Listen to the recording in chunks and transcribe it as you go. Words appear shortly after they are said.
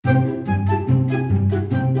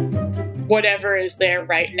whatever is there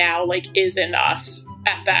right now, like, is enough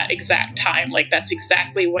at that exact time. Like, that's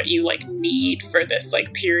exactly what you like need for this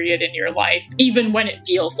like period in your life, even when it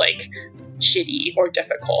feels like shitty or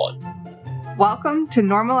difficult. Welcome to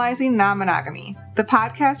Normalizing Non-Monogamy, the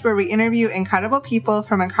podcast where we interview incredible people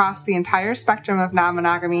from across the entire spectrum of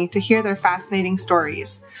non-monogamy to hear their fascinating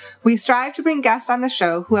stories. We strive to bring guests on the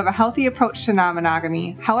show who have a healthy approach to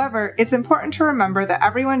non-monogamy. However, it's important to remember that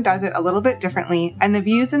everyone does it a little bit differently, and the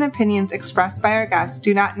views and opinions expressed by our guests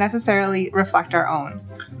do not necessarily reflect our own.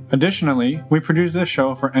 Additionally, we produce this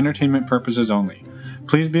show for entertainment purposes only.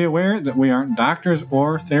 Please be aware that we aren't doctors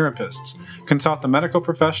or therapists. Consult a medical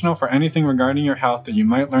professional for anything regarding your health that you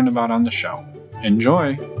might learn about on the show.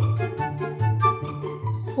 Enjoy!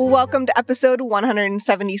 Welcome to episode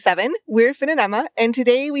 177. We're Finn and Emma, and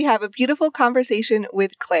today we have a beautiful conversation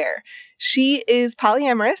with Claire. She is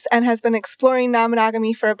polyamorous and has been exploring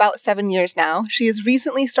non-monogamy for about 7 years now. She has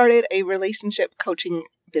recently started a relationship coaching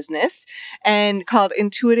business and called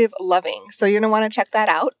Intuitive Loving. So you're going to want to check that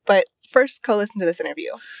out. But first, go listen to this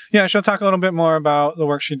interview. Yeah, she'll talk a little bit more about the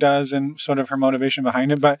work she does and sort of her motivation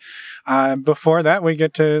behind it. But before that, we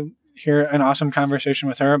get to hear an awesome conversation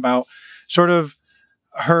with her about sort of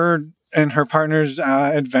her and her partner's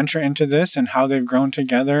adventure into this and how they've grown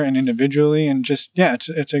together and individually. And just, yeah,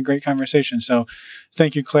 it's a great conversation. So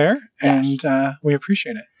thank you, Claire. Yes. And we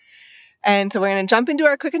appreciate it. And so we're going to jump into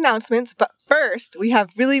our quick announcements. But first, we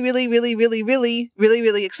have really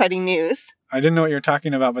exciting news. I didn't know what you were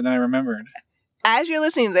talking about, but then I remembered. As you're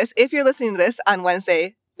listening to this, if you're listening to this on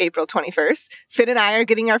Wednesday, April 21st, Finn and I are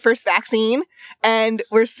getting our first vaccine, and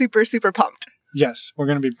we're super pumped. Yes, we're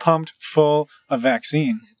going to be pumped full of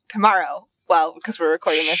vaccine. Tomorrow. Well, because we're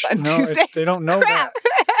recording this on Tuesday. They don't know that.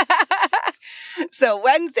 So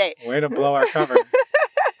Wednesday. Way to blow our cover.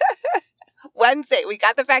 Wednesday, we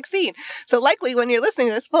got the vaccine. So likely when you're listening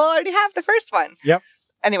to this, we'll already have the first one. Yep.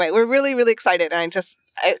 Anyway, we're really excited. And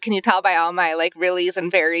can you tell by all my like reallys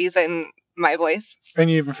and veries and my voice?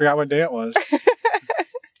 And you even forgot what day it was.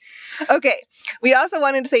 Okay. We also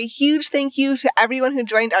wanted to say a huge thank you to everyone who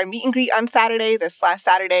joined our meet and greet on Saturday, this last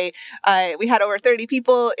Saturday. We had over 30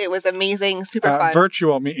 people. It was amazing, super fun.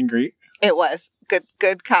 Virtual meet and greet. It was.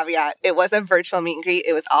 Good caveat. It was a virtual meet and greet.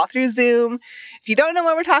 It was all through Zoom. If you don't know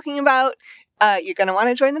what we're talking about, you're going to want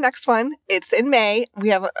to join the next one. It's in May. We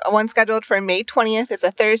have one scheduled for May 20th. It's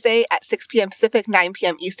a Thursday at 6 p.m. Pacific, 9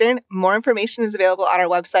 p.m. Eastern. More information is available on our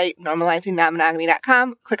website,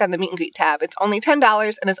 normalizingnonmonogamy.com. Click on the meet and greet tab. It's only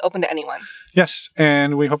 $10 and is open to anyone. Yes,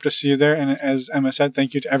 and we hope to see you there. And as Emma said,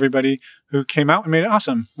 thank you to everybody who came out and made it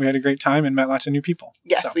awesome. We had a great time and met lots of new people.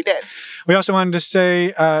 Yes, we did. We also wanted to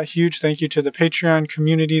say a huge thank you to the Patreon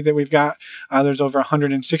community that we've got. There's over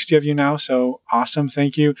 160 of you now, so awesome.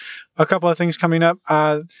 Thank you. A couple of things coming up.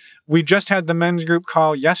 We just had the men's group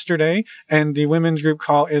call yesterday, and the women's group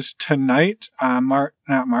call is tonight, April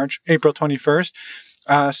 21st.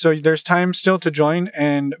 So there's time still to join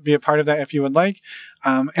and be a part of that if you would like.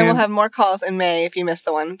 And we'll have more calls in May if you missed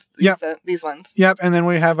the ones. These ones. Yep. And then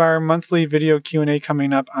we have our monthly video Q&A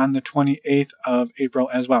coming up on the 28th of April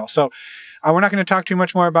as well. So we're not going to talk too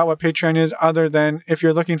much more about what Patreon is other than if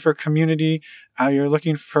you're looking for community, you're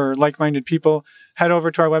looking for like-minded people, head over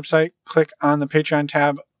to our website, click on the Patreon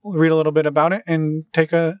tab, read a little bit about it, and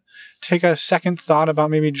take a second thought about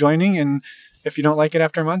maybe joining. And if you don't like it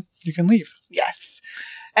after a month, you can leave. Yes.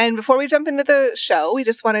 And before we jump into the show, we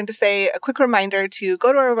just wanted to say a quick reminder to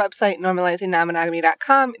go to our website,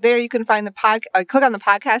 normalizingnonmonogamy.com. There you can find click on the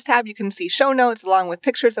podcast tab. You can see show notes along with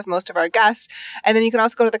pictures of most of our guests. And then you can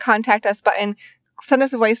also go to the contact us button, send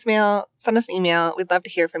us a voicemail, send us an email. We'd love to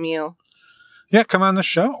hear from you. Yeah, come on the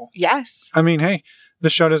show. Yes. I mean, hey, the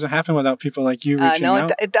show doesn't happen without people like you reaching out.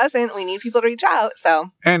 No, it doesn't. We need people to reach out.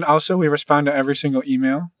 So. And also, we respond to every single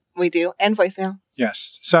email. We do. And voicemail.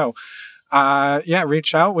 Yes. So,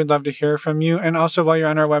 reach out. We'd love to hear from you. And also, while you're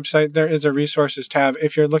on our website, there is a resources tab.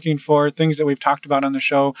 If you're looking for things that we've talked about on the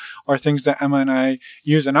show or things that Emma and I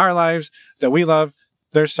use in our lives that we love,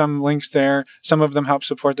 there's some links there. Some of them help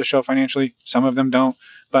support the show financially. Some of them don't.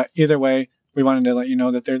 But either way, we wanted to let you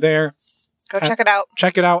know that they're there. Go check it out.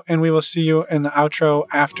 Check it out. And we will see you in the outro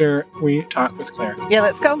after we talk with Claire. Yeah,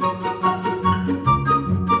 let's go.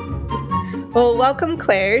 Well, welcome,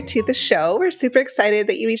 Claire, to the show. We're super excited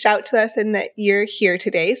that you reached out to us and that you're here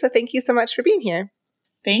today. So thank you so much for being here.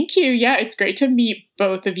 Thank you. Yeah, it's great to meet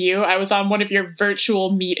both of you. I was on one of your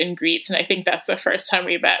virtual meet and greets, and I think that's the first time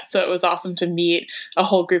we met. So it was awesome to meet a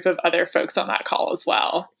whole group of other folks on that call as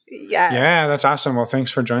well. Yes. Yeah, that's awesome. Well,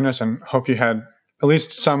 thanks for joining us, and hope you had at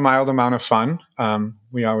least some mild amount of fun.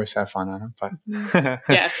 We always have fun on it, but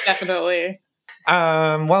Yes, definitely.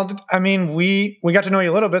 Well, I mean, we got to know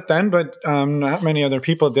you a little bit then, but not many other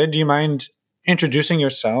people did. Do you mind introducing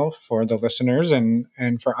yourself for the listeners and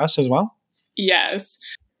for us as well? Yes.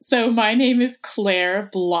 So my name is Claire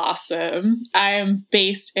Blossom. I am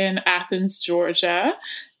based in Athens, Georgia,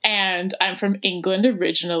 and I'm from England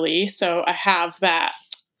originally. So I have that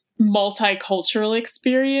multicultural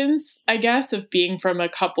experience, I guess, of being from a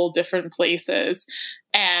couple different places.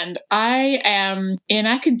 And I am in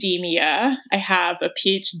academia. I have a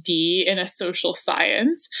PhD in a social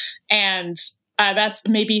science, and that's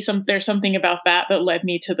maybe there's something about that led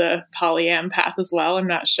me to the polyam path as well. I'm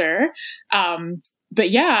not sure. But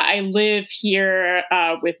yeah, I live here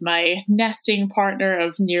with my nesting partner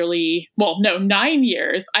of 9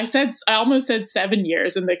 years. I almost said 7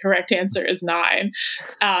 years, and the correct answer is 9.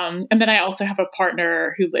 And then I also have a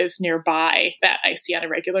partner who lives nearby that I see on a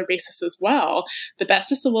regular basis as well. But that's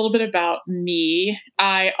just a little bit about me.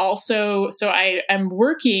 I am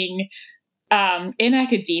working in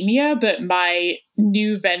academia, but my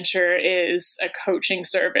new venture is a coaching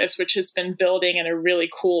service, which has been building in a really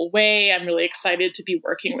cool way. I'm really excited to be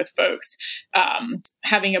working with folks,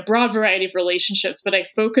 having a broad variety of relationships, but I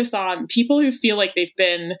focus on people who feel like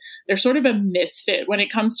they're sort of a misfit when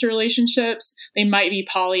it comes to relationships. They might be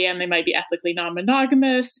polyam, they might be ethically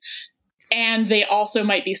non-monogamous, and they also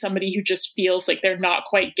might be somebody who just feels like they're not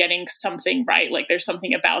quite getting something right. Like there's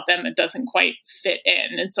something about them that doesn't quite fit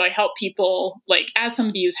in. And so I help people, like as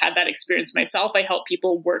somebody who's had that experience myself, I help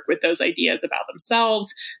people work with those ideas about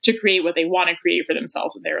themselves to create what they want to create for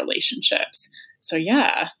themselves in their relationships. So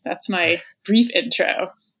yeah, that's my brief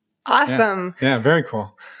intro. Awesome. Yeah, very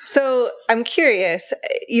cool. So I'm curious,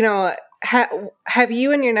 have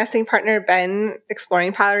you and your nesting partner been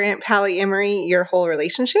exploring polyamory your whole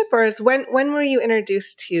relationship, or when were you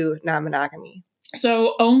introduced to non-monogamy?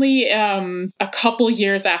 So only a couple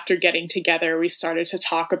years after getting together, we started to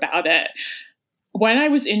talk about it. When I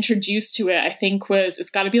was introduced to it, I think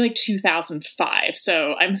it's got to be like 2005.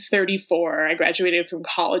 So I'm 34. I graduated from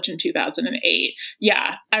college in 2008.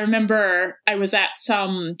 Yeah, I remember I was at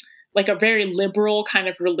like a very liberal kind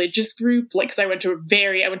of religious group, like, cause I went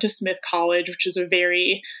to Smith College, which is a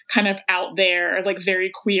very kind of out there, like very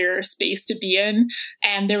queer space to be in.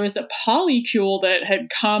 And there was a polycule that had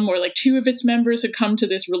come, or like 2 of its members had come to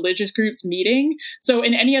this religious group's meeting. So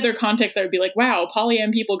in any other context, I would be like, wow,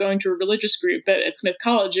 polyam people going to a religious group. But at Smith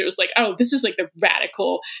College, it was like, oh, this is like the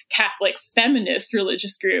radical Catholic feminist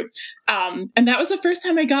religious group. And that was the first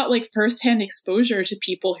time I got like firsthand exposure to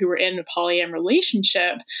people who were in a polyam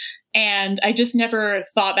relationship. And I just never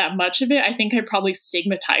thought that much of it. I think I probably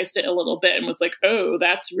stigmatized it a little bit and was like, oh,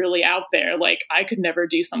 that's really out there. Like, I could never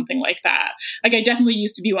do something like that. Like, I definitely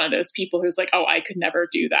used to be one of those people who's like, oh, I could never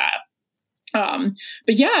do that.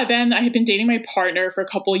 But yeah, then I had been dating my partner for a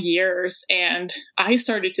couple years, and I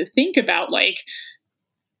started to think about, like,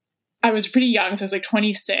 I was pretty young, so I was like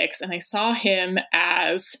 26, and I saw him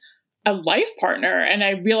as a life partner. And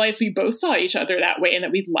I realized we both saw each other that way, and that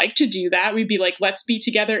we'd like to do that. We'd be like, let's be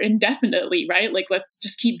together indefinitely, right? Like, let's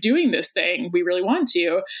just keep doing this thing. We really want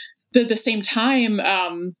to. But at the same time,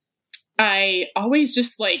 I always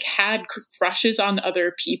just like had crushes on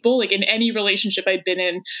other people. Like in any relationship I'd been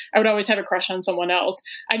in, I would always have a crush on someone else.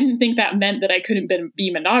 I didn't think that meant that I couldn't be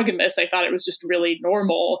monogamous. I thought it was just really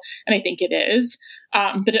normal. And I think it is.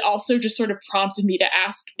 But it also just sort of prompted me to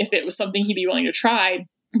ask if it was something he'd be willing to try.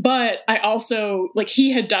 But I also, like,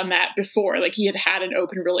 he had done that before, like he had an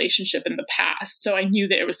open relationship in the past. So I knew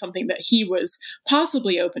that it was something that he was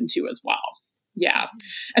possibly open to as well. Yeah.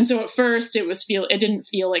 And so at first it didn't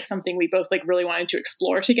feel like something we both like really wanted to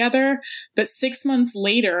explore together. But 6 months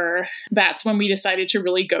later, that's when we decided to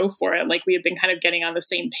really go for it. Like we had been kind of getting on the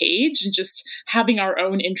same page and just having our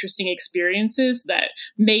own interesting experiences that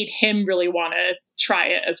made him really want to try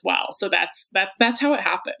it as well. So that's how it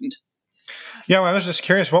happened. Yeah, well, I was just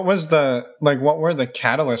curious, what were the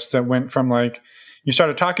catalysts that went from like, you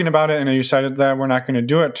started talking about it and you decided that we're not going to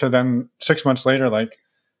do it, to then 6 months later, like,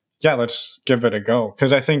 yeah, let's give it a go.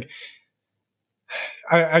 Because I think,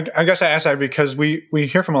 I guess I asked that because we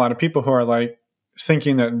hear from a lot of people who are like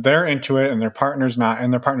thinking that they're into it and their partner's not,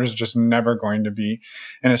 and their partner's just never going to be.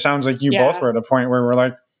 And it sounds like you both were at a point where we're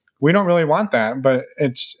like, we don't really want that, but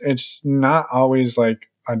it's not always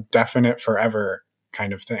like a definite forever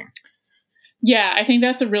kind of thing. Yeah, I think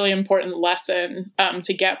that's a really important lesson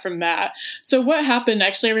to get from that. So what happened,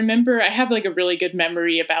 actually, I remember I have like a really good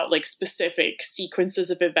memory about like specific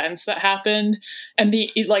sequences of events that happened and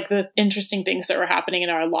the interesting things that were happening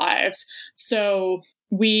in our lives. So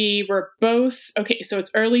we were both, so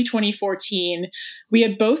it's early 2014. We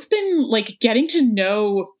had both been like getting to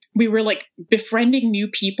know we were like befriending new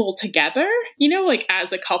people together, like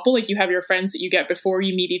as a couple, like you have your friends that you get before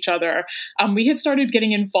you meet each other. We had started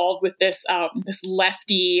getting involved with this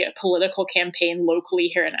lefty political campaign locally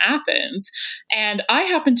here in Athens. And I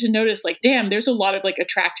happened to notice like, damn, there's a lot of like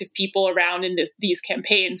attractive people around in these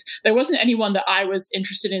campaigns. There wasn't anyone that I was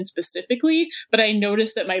interested in specifically, but I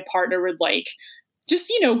noticed that my partner would like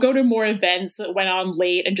just, go to more events that went on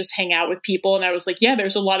late and just hang out with people. And I was like, yeah,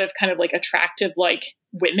 there's a lot of kind of like attractive, like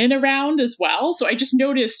women around as well. So I just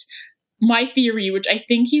noticed my theory, which I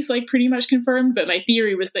think he's like pretty much confirmed, but my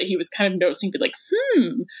theory was that he was kind of noticing, but like,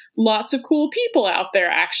 lots of cool people out there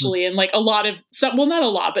actually. And like a lot of some, well, not a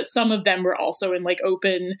lot, but some of them were also in like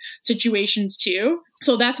open situations too.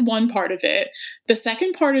 So that's one part of it. The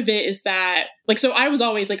second part of it is that like, so I was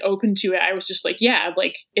always like open to it. I was just like, yeah,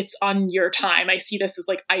 like it's on your time. I see this as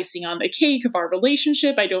like icing on the cake of our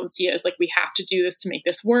relationship. I don't see it as like, we have to do this to make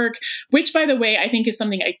this work, which by the way, I think is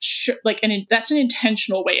something I like, and that's an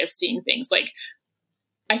intentional way of seeing things. Like,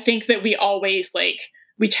 I think that we always like,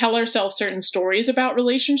 we tell ourselves certain stories about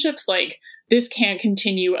relationships. Like this can't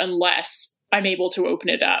continue unless I'm able to open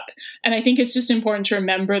it up. And I think it's just important to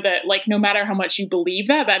remember that like, no matter how much you believe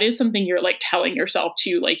that is something you're like telling yourself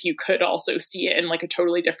too. Like you could also see it in like a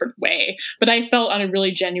totally different way. But I felt on a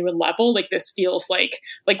really genuine level, like this feels like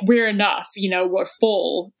we're enough, we're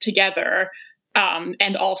full together.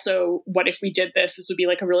 And also what if we did this? This would be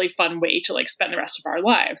like a really fun way to like spend the rest of our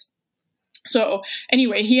lives. So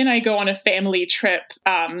anyway, he and I go on a family trip.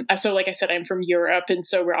 So like I said, I'm from Europe. And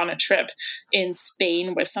so we're on a trip in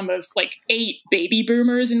Spain with some of like 8 baby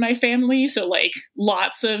boomers in my family. So like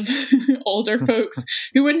lots of older folks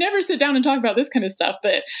who would never sit down and talk about this kind of stuff.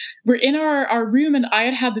 But we're in our room and I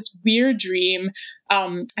had this weird dream.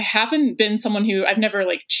 I haven't been someone who I've never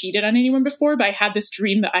like cheated on anyone before, but I had this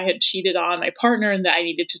dream that I had cheated on my partner and that I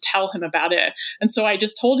needed to tell him about it. And so I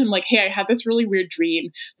just told him like, hey, I had this really weird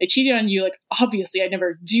dream. I cheated on you. Like, obviously I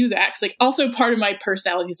never do that. 'Cause like also part of my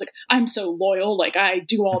personality is like, I'm so loyal. Like I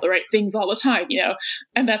do all the right things all the time,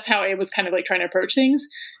 and that's how I was kind of like trying to approach things.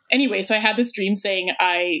 Anyway, so I had this dream saying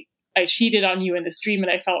I cheated on you in this dream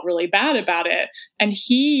and I felt really bad about it. And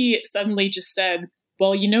he suddenly just said,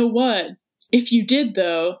 well, you know what? If you did,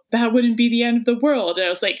 though, that wouldn't be the end of the world. And I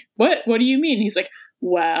was like, what? What do you mean? He's like,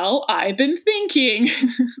 well, I've been thinking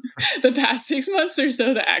the past 6 months or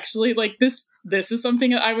so that actually like this is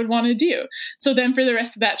something that I would want to do. So then for the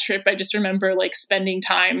rest of that trip, I just remember like spending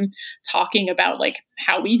time talking about like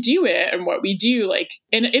how we do it and what we do, like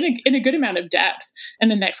in a good amount of depth.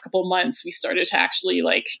 And the next couple of months, we started to actually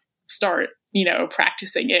like start,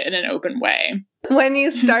 practicing it in an open way. When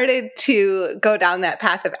you started to go down that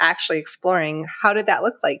path of actually exploring, how did that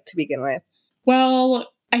look like to begin with?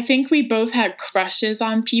 Well, I think we both had crushes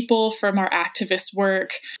on people from our activist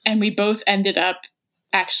work, and we both ended up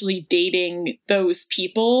actually dating those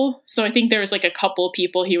people. So I think there was like a couple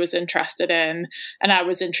people he was interested in, and I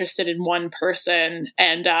was interested in one person.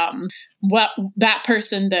 And that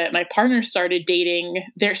person that my partner started dating,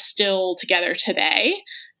 they're still together today.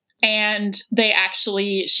 And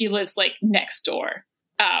she lives like next door.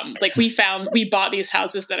 Like we bought these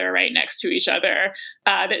houses that are right next to each other,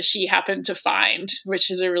 that she happened to find,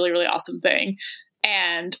 which is a really, really awesome thing.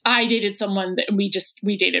 And I dated someone that we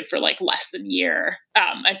dated for like less than a year.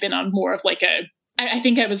 I've been on more of like I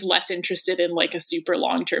think I was less interested in like a super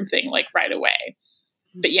long-term thing, like right away.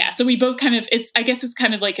 But yeah, so we both kind of, I guess it's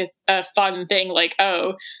kind of like a fun thing. Like,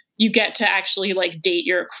 oh, you get to actually like date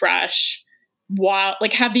your crush while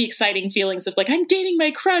like have the exciting feelings of like, I'm dating my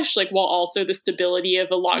crush, like while also the stability of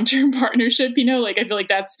a long-term partnership, like, I feel like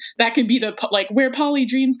that can be the, like where poly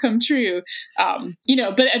dreams come true,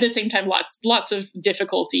 but at the same time, lots of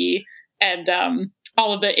difficulty and,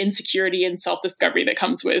 all of the insecurity and self-discovery that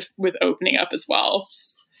comes with opening up as well.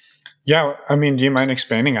 Yeah. I mean, do you mind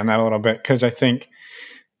expanding on that a little bit? 'Cause I think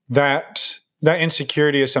that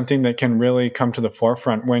insecurity is something that can really come to the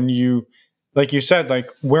forefront when you, like you said, like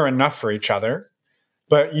we're enough for each other,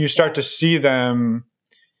 but you start to see them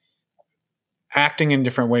acting in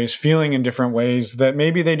different ways, feeling in different ways that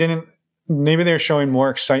maybe they're showing more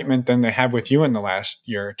excitement than they have with you in the last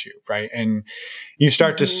year or two. Right. And you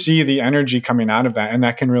start to see the energy coming out of that. And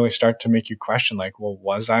that can really start to make you question like, well,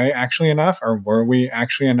 was I actually enough, or were we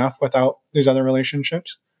actually enough without these other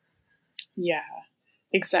relationships? Yeah,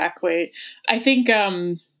 exactly. I think,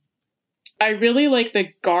 I really like the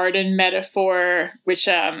garden metaphor, which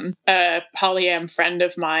a polyam friend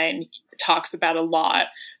of mine talks about a lot,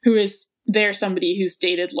 who is they're somebody who's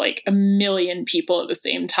dated like a million people at the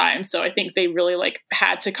same time. So I think they really like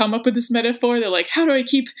had to come up with this metaphor. They're like,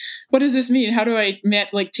 what does this mean? How do I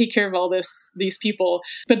like take care of all these people?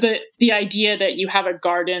 But the idea that you have a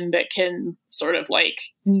garden that can sort of like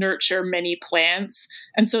nurture many plants.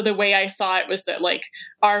 And so the way I saw it was that like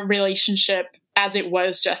our relationship, as it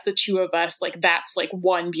was just the two of us, like that's like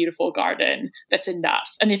one beautiful garden that's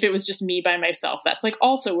enough. And if it was just me by myself, that's like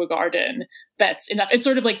also a garden that's enough. It's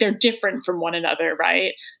sort of like they're different from one another,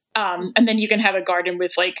 right? And then you can have a garden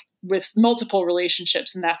with multiple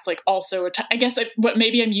relationships, and that's like also I guess what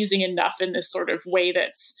maybe I'm using enough in this sort of way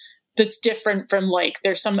that's different from like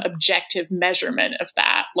there's some objective measurement of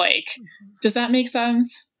that. Like, does that make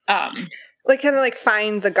sense? Like kind of like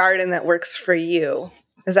find the garden that works for you.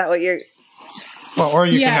 Is that what you're? Well, or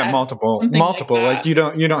you can have multiple. Like you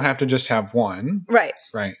don't have to just have one. Right.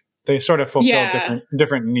 Right. They sort of fulfill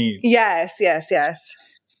different needs. Yes.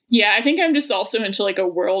 Yeah, I think I'm just also into like a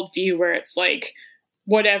worldview where it's like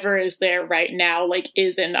whatever is there right now like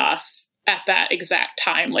is enough at that exact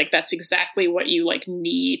time. Like that's exactly what you like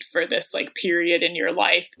need for this like period in your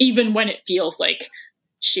life, even when it feels like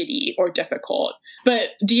shitty or difficult. But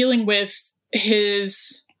dealing with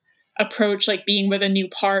his approach, like being with a new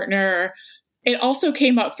partner, it also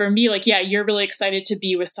came up for me, like, yeah, you're really excited to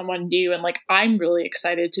be with someone new. And like, I'm really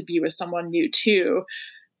excited to be with someone new too.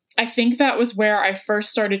 I think that was where I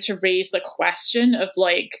first started to raise the question of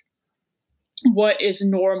like, what is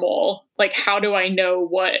normal? Like, how do I know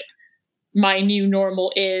what my new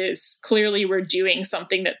normal is? Clearly, we're doing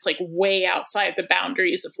something that's like way outside the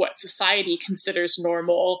boundaries of what society considers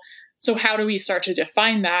normal. So how do we start to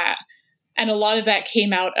define that? And a lot of that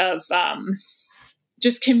came out of,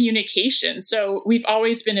 just communication. So we've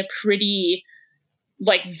always been a pretty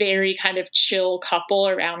like very kind of chill couple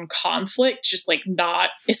around conflict, just like not,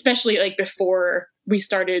 especially like before we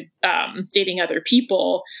started dating other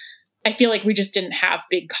people. I feel like we just didn't have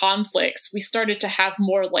big conflicts. We started to have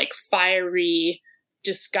more like fiery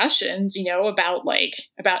discussions, about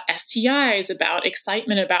STIs, about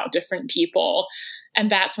excitement about different people. And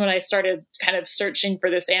that's when I started kind of searching for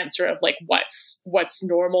this answer of like, what's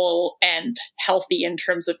normal and healthy in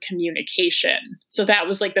terms of communication. So that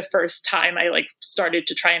was like the first time I like started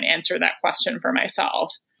to try and answer that question for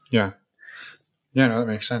myself. Yeah. Yeah, no, that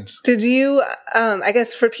makes sense. Did you, I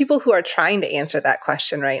guess for people who are trying to answer that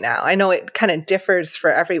question right now, I know it kind of differs for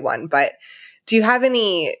everyone, but do you have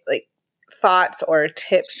any like thoughts or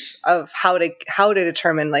tips of how to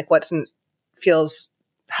determine like what feels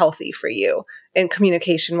healthy for you in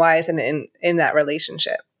communication wise and in that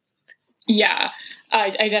relationship? Yeah,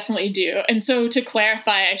 I definitely do. And so to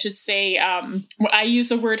clarify, I should say, I use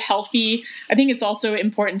the word healthy. I think it's also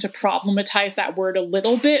important to problematize that word a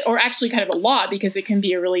little bit, or actually kind of a lot, because it can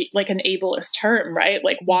be a really like an ableist term, right?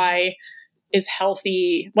 Like why is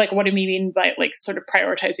healthy, like what do we mean by like sort of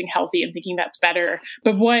prioritizing healthy and thinking that's better?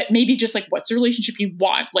 But maybe just like what's the relationship you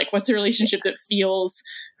want? Like what's a relationship that feels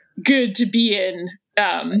good to be in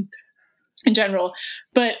general.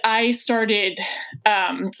 But I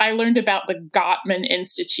learned about the Gottman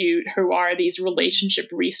Institute, who are these relationship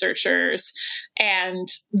researchers, and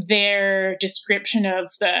their description of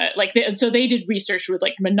so they did research with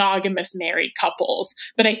like monogamous married couples,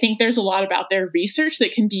 but I think there's a lot about their research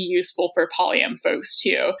that can be useful for polyam folks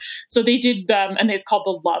too. So they did, and it's called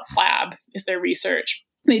the Love Lab is their research.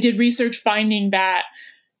 They did research finding that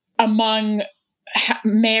among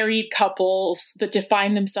married couples that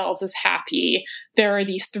define themselves as happy, there are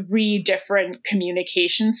these 3 different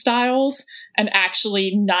communication styles, and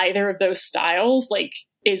actually neither of those styles like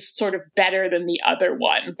is sort of better than the other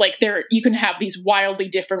one. Like you can have these wildly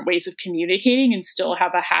different ways of communicating and still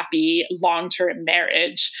have a happy long-term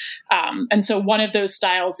marriage. And so one of those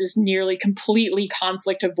styles is nearly completely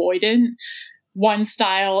conflict avoidant. One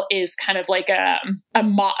style is kind of like a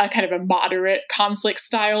kind of a moderate conflict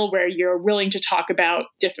style where you're willing to talk about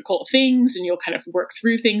difficult things and you'll kind of work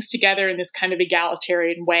through things together in this kind of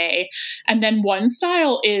egalitarian way. And then one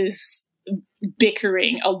style is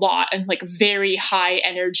bickering a lot and like very high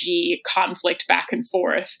energy conflict back and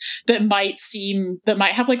forth that might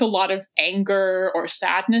have like a lot of anger or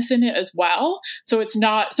sadness in it as well. So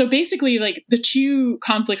basically like the 2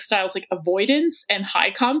 conflict styles, like avoidance and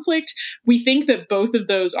high conflict, we think that both of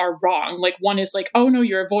those are wrong. Like one is like, oh no,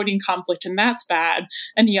 you're avoiding conflict and that's bad.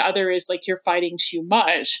 And the other is like, you're fighting too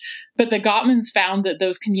much. But the Gottmans found that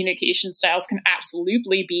those communication styles can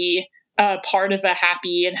absolutely be part of a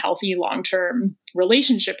happy and healthy long-term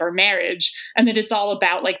relationship or marriage, and that it's all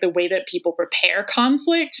about like the way that people prepare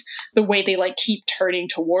conflict, the way they like keep turning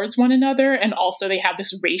towards one another, and also they have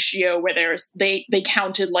this ratio where they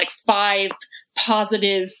counted like 5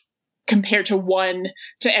 positive compared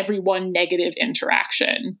to every one negative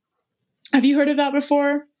interaction. Have you heard of that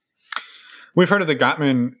before? We've heard of the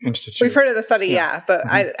Gottman Institute. We've heard of the study, but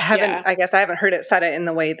I haven't. Yeah. I guess I haven't heard it said it in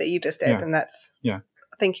the way that you just did, and that's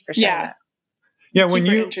Thank you for sharing that. Yeah,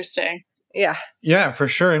 Super interesting. Yeah, for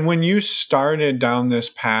sure. And when you started down this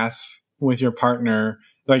path with your partner,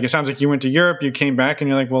 like it sounds like you went to Europe, you came back, and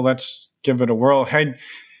you're like, well, let's give it a whirl.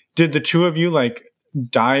 Did the two of you like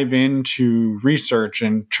dive into research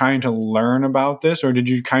and trying to learn about this, or did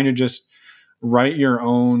you kind of just write your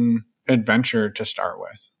own adventure to start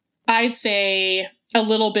with? I'd say a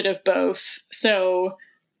little bit of both. So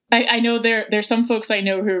I know there's some folks I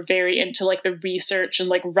know who are very into like the research and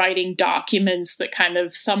like writing documents that kind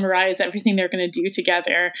of summarize everything they're going to do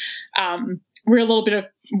together.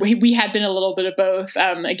 We had been a little bit of both.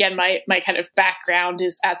 Again, my kind of background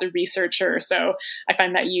is as a researcher, so I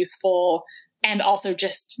find that useful. And also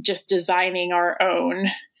just designing our own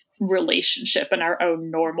relationship and our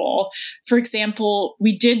own normal. For example,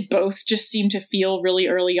 we did both just seem to feel really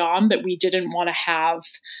early on that we didn't want to have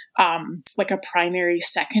like a primary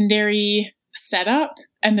secondary setup,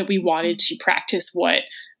 and that we wanted to practice what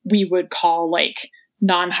we would call like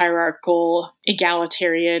non-hierarchical,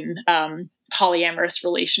 egalitarian, polyamorous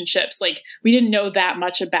relationships. Like we didn't know that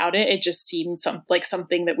much about it. It just seemed like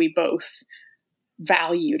something that we both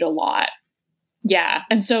valued a lot. Yeah.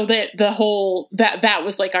 And so that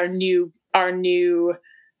was like our new,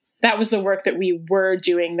 that was the work that we were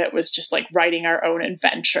doing. That was just like writing our own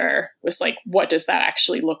adventure, was like, what does that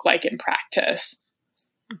actually look like in practice?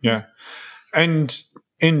 Yeah. And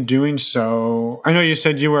in doing so, I know you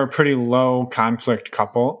said you were a pretty low conflict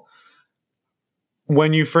couple.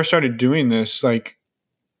 When you first started doing this, like,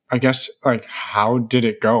 I guess, like, how did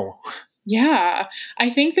it go? Yeah,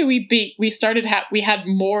 I think that we had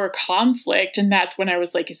more conflict, and that's when I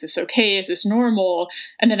was like, is this okay? Is this normal?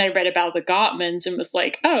 And then I read about the Gottmans and was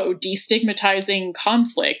like, oh, destigmatizing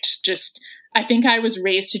conflict. I think I was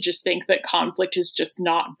raised to just think that conflict is just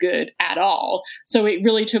not good at all. So it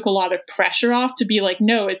really took a lot of pressure off to be like,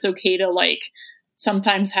 no, it's okay to like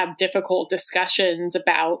sometimes have difficult discussions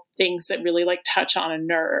about things that really like touch on a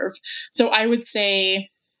nerve. So I would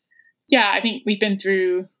say, yeah, I think we've been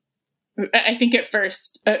through, I think at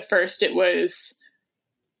first it was,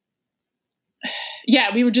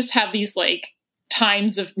 we would just have these like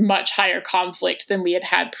times of much higher conflict than we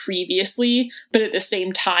had previously. But at the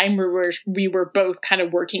same time, we were both kind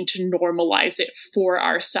of working to normalize it for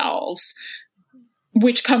ourselves,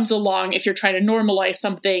 which comes along. If you're trying to normalize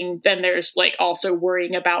something, then there's like also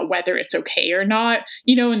worrying about whether it's okay or not,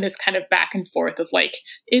 and this kind of back and forth of like,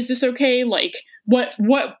 is this okay? Like,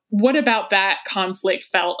 what about that conflict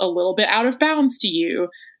felt a little bit out of bounds to you?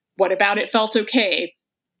 What about it felt okay?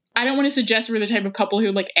 I don't want to suggest we're the type of couple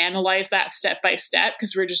who like analyze that step by step,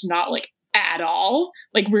 because we're just not like at all.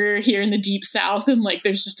 Like we're here in the deep South, and like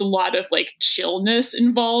there's just a lot of like chillness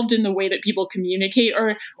involved in the way that people communicate,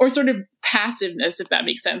 or sort of passiveness, if that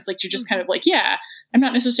makes sense. Like you're just kind of like, yeah, I'm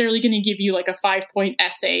not necessarily going to give you like a 5-point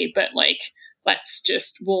essay, but like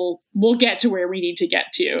we'll get to where we need to get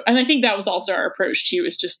to. And I think that was also our approach too,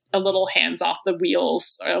 is just a little hands off the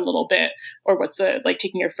wheels a little bit, or like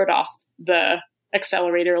taking your foot off the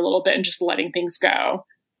accelerator a little bit and just letting things go.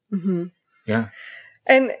 Mm-hmm. Yeah.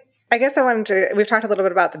 And I guess we've talked a little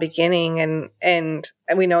bit about the beginning, and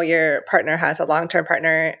we know your partner has a long-term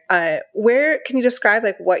partner. Where can you describe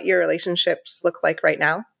like what your relationships look like right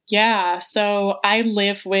now? Yeah. So I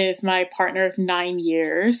live with my partner of 9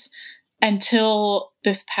 years. Until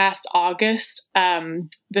this past August,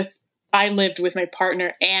 I lived with my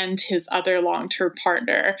partner and his other long-term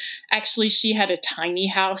partner. Actually, she had a tiny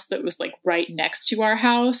house that was like right next to our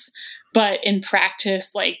house. But in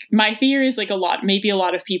practice, like my theory is like a lot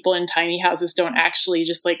of people in tiny houses don't actually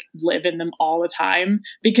just like live in them all the time,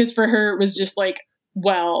 because for her it was just like,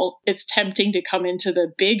 well, it's tempting to come into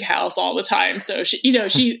the big house all the time. So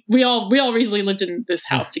we all recently lived in this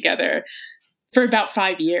house together for about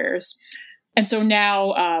 5 years. And so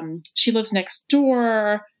now she lives next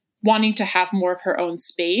door, wanting to have more of her own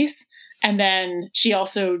space. And then she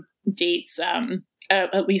also dates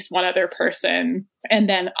at least one other person. And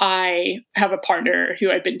then I have a partner who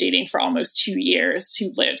I've been dating for almost 2 years,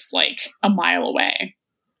 who lives like a mile away.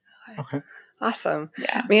 Okay. Awesome.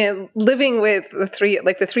 Yeah. I mean, living with the three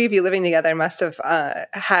of you living together must have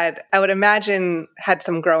had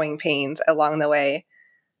some growing pains along the way.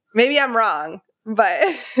 Maybe I'm wrong, but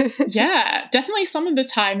yeah, definitely some of the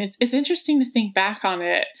time. It's interesting to think back on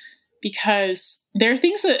it, because there are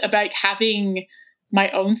things about having my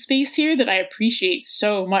own space here that I appreciate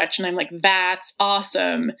so much. And I'm like, that's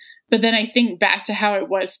awesome. But then I think back to how it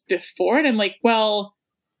was before, and I'm like, well,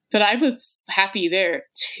 but I was happy there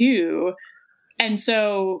too. And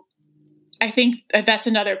so I think that's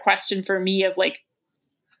another question for me of like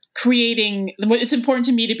creating, it's important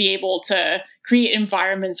to me to be able to create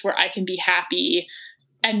environments where I can be happy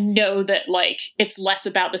and know that like it's less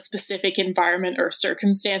about the specific environment or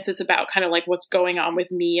circumstances, about kind of like what's going on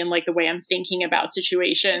with me and like the way I'm thinking about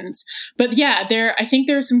situations. But yeah, I think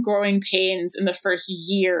there are some growing pains in the first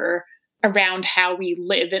year around how we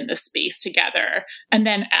live in the space together. And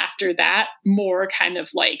then after that, more kind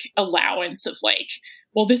of like allowance of like,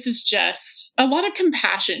 well, this is just a lot of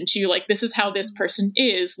compassion to like, this is how this person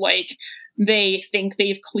is. Like they think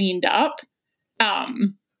they've cleaned up.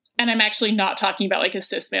 And I'm actually not talking about like a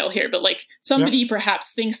cis male here, but like somebody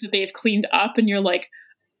perhaps thinks that they've cleaned up and you're like,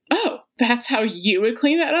 oh, that's how you would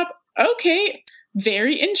clean that up? Okay.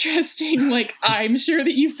 Very interesting. Like, I'm sure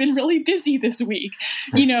that you've been really busy this week,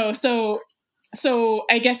 you know? So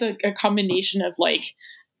I guess a combination of like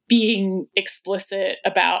being explicit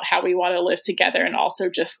about how we want to live together and also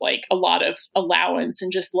just like a lot of allowance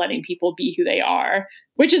and just letting people be who they are,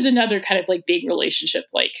 which is another kind of like big relationship,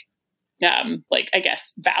 like I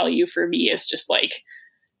guess value for me is just like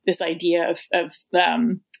this idea of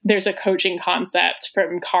there's a coaching concept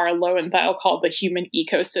from Kara Loewentheil called the human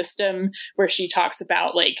ecosystem, where she talks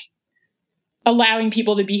about like allowing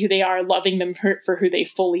people to be who they are, loving them for who they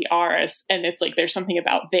fully are. And it's like, there's something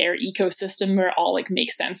about their ecosystem where it all like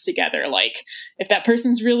makes sense together. Like if that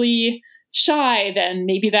person's really shy, then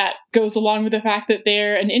maybe that goes along with the fact that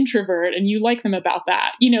they're an introvert and you like them about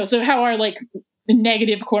that, you know, so how our like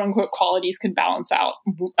negative quote unquote qualities can balance out.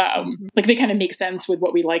 Like they kind of make sense with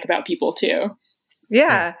what we like about people too.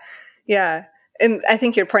 Yeah. Yeah. And I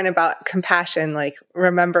think your point about compassion, like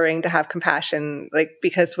remembering to have compassion, like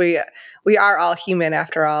because we are all human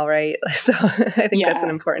after all, right? So I think that's an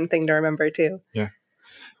important thing to remember too. Yeah.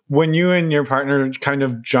 When you and your partner kind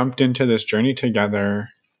of jumped into this journey together,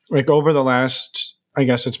 like over the last, I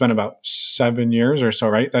guess it's been about 7 years or so,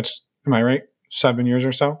 right? Am I right? 7 years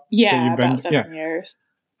or so? Yeah, about 7 years.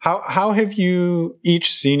 How have you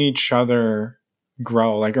each seen each other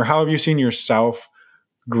grow? Like, or how have you seen yourself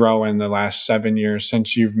grow in the last 7 years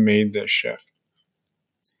since you've made this shift?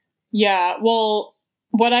 Yeah, well,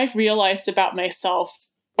 what I've realized about myself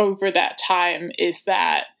over that time is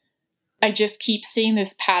that I just keep seeing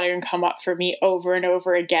this pattern come up for me over and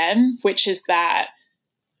over again, which is that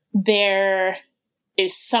there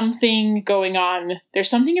is something going on. There's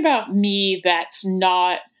something about me that's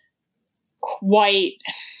not quite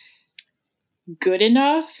good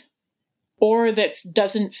enough, or that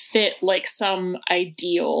doesn't fit like some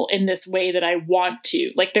ideal in this way that I want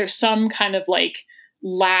to. Like there's some kind of like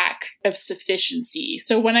lack of sufficiency.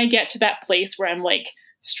 So when I get to that place where I'm like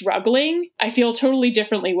struggling, I feel totally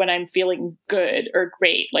differently when I'm feeling good or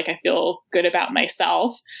great. Like I feel good about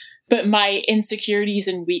myself. But my insecurities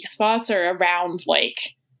and weak spots are around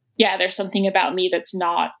like, yeah, there's something about me that's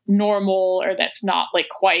not normal, or that's not like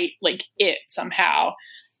quite like it somehow.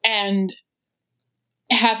 And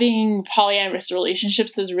having polyamorous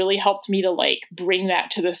relationships has really helped me to like bring that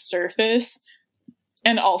to the surface,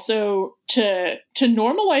 and also to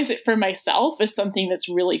normalize it for myself as something that's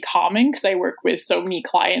really common, because I work with so many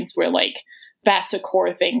clients where like that's a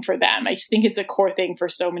core thing for them. I just think it's a core thing for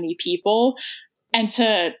so many people. And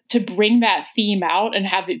to bring that theme out and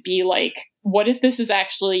have it be like, what if this is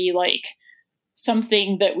actually like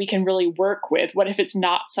something that we can really work with? What if it's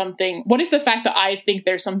not something? What if the fact that I think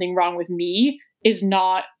there's something wrong with me is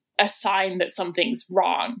not a sign that something's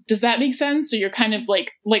wrong? Does that make sense? So you're kind of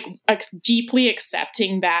like deeply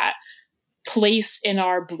accepting that place in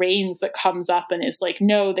our brains that comes up and is like,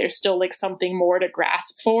 no, there's still like something more to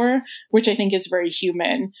grasp for, which I think is very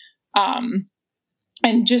human. And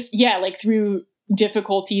just, yeah, like through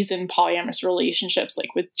difficulties in polyamorous relationships,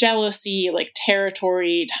 like with jealousy, like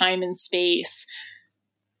territory, time and space,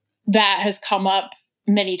 that has come up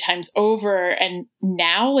many times over. And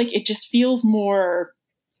now like it just feels more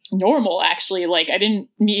normal, actually. Like I didn't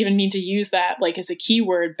even mean to use that like as a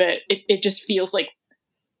keyword, but it just feels like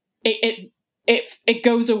it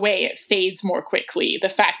goes away. It fades more quickly. The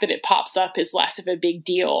fact that it pops up is less of a big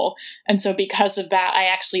deal. And so because of that, I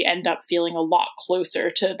actually end up feeling a lot closer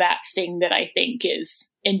to that thing that I think is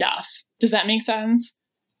enough. Does that make sense?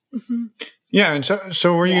 Mm-hmm. Yeah. And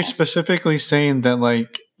so were you specifically saying that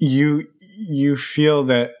like you feel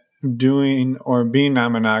that doing or being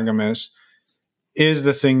non-monogamous is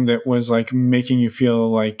the thing that was like making you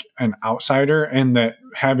feel like an outsider, and that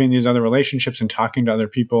having these other relationships and talking to other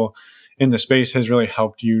people in the space has really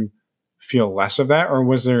helped you feel less of that? Or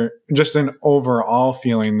was there just an overall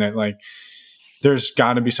feeling that like, there's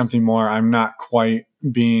got to be something more, I'm not quite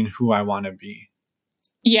being who I want to be?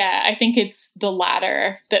 Yeah, I think it's the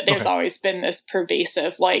latter, that there's Okay. always been this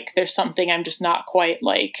pervasive, like, there's something I'm just not quite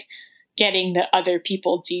like getting that other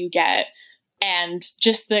people do get. And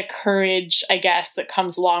just the courage, I guess, that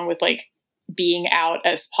comes along with like being out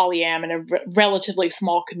as polyam in a relatively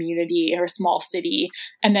small community or small city,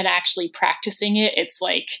 and then actually practicing it. It's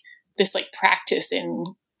like this like practice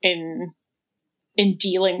in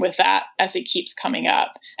dealing with that as it keeps coming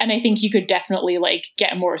up. And I think you could definitely like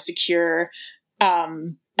get more secure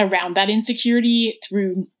around that insecurity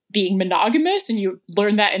through being monogamous, and you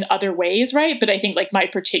learn that in other ways, right? But I think like my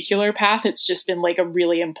particular path, it's just been like a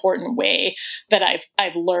really important way that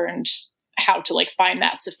I've learned how to like find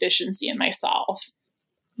that sufficiency in myself.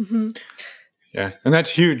 Mm-hmm. Yeah. And that's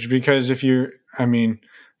huge, because if you're, I mean,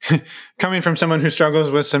 coming from someone who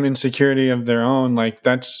struggles with some insecurity of their own, like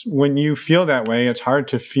that's when you feel that way, it's hard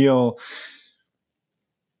to feel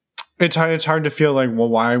like, well,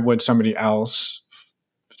 why would somebody else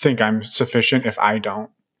think I'm sufficient if I don't?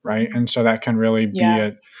 Right. And so that can really be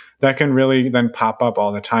that can really then pop up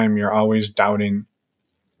all the time. You're always doubting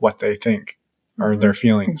what they think or their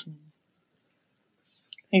feelings.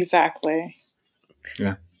 Exactly.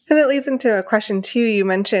 Yeah. And it leads into a question too. You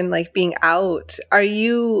mentioned like being out. Are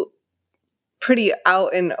you pretty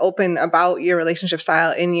out and open about your relationship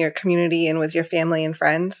style in your community and with your family and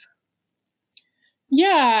friends?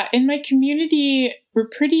 Yeah, in my community, we're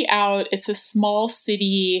pretty out. It's a small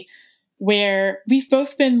city where we've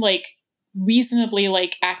both been like reasonably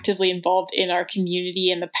like actively involved in our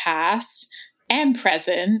community in the past and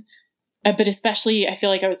present, but especially I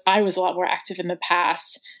feel like I was a lot more active in the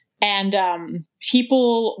past. And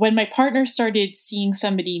people, when my partner started seeing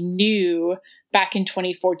somebody new back in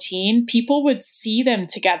 2014, people would see them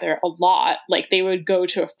together a lot. Like they would go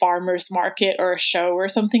to a farmer's market or a show or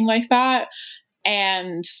something like that.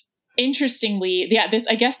 And interestingly,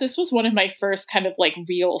 I guess this was one of my first kind of like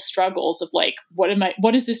real struggles of like,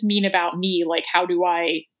 what does this mean about me? Like, how do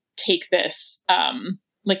I take this,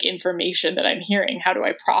 like information that I'm hearing? How do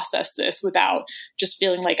I process this without just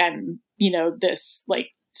feeling like I'm, this like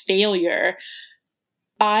failure?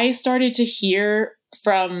 I started to hear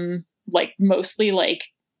from like mostly like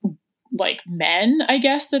men, I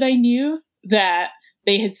guess, that I knew, that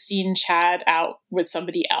they had seen Chad out with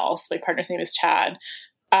somebody else. My partner's name is Chad.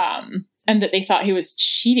 And that they thought he was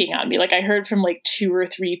cheating on me. Like I heard from like 2 or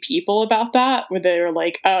 3 people about that, where they were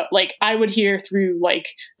like I would hear through like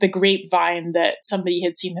the grapevine that somebody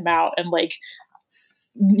had seen them out, and like,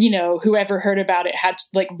 whoever heard about it had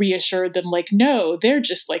like reassured them like, no, they're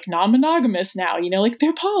just like non-monogamous now, like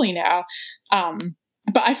they're poly now.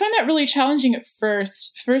 But I find that really challenging at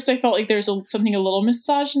first. First, I felt like there's something a little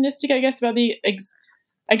misogynistic, I guess, about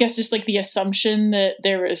just like the assumption that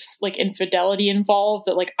there was like infidelity involved,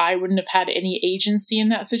 that like I wouldn't have had any agency in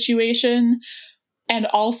that situation. And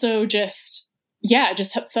also just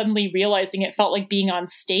suddenly realizing it felt like being on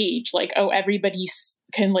stage, like, oh, everybody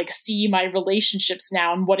can like see my relationships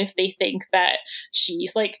now. And what if they think that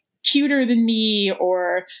she's like cuter than me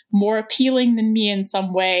or more appealing than me in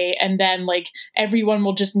some way? And then like everyone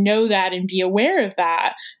will just know that and be aware of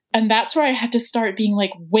that. And that's where I had to start being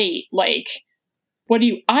like, wait, like, what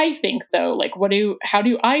do I think though? Like, how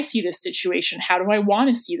do I see this situation? How do I want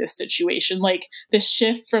to see this situation? Like this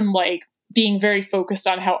shift from like being very focused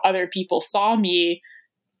on how other people saw me,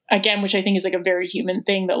 again, which I think is like a very human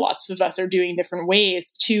thing that lots of us are doing different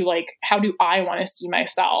ways, to like, how do I want to see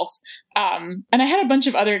myself? And I had a bunch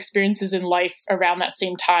of other experiences in life around that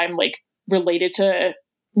same time, like related to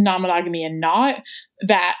non-monogamy and not,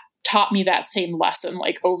 that taught me that same lesson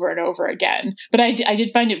like over and over again. But I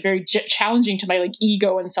did find it very challenging to my like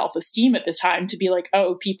ego and self-esteem at this time to be like,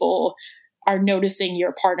 oh, people are noticing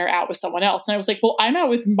your partner out with someone else. And I was like, well, I'm out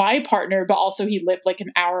with my partner, but also he lived like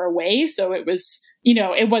an hour away. So it was,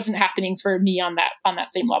 it wasn't happening for me on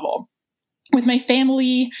that same level. With my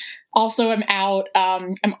family, also I'm out.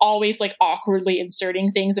 I'm always like awkwardly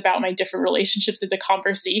inserting things about my different relationships into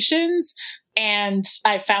conversations. And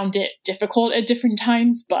I found it difficult at different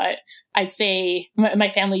times, but I'd say my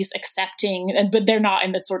family's accepting, but they're not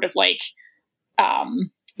in the sort of like,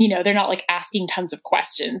 they're not like asking tons of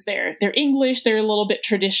questions. They're English. They're a little bit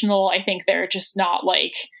traditional. I think they're just not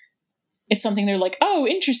like, it's something they're like, oh,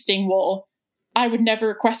 interesting. Well, I would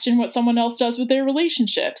never question what someone else does with their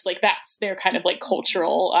relationships. Like that's their kind of like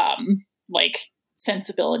cultural, like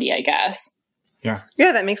sensibility, I guess. Yeah,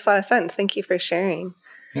 that makes a lot of sense. Thank you for sharing.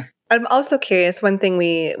 Yeah. I'm also curious, one thing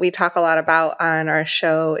we talk a lot about on our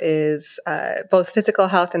show is both physical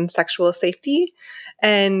health and sexual safety.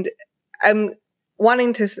 And I'm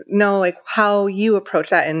wanting to know like how you approach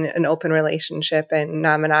that in an open relationship and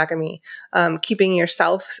non-monogamy, keeping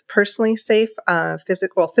yourself personally safe,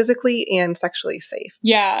 physically and sexually safe.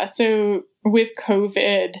 Yeah. So with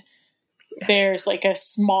COVID, there's like a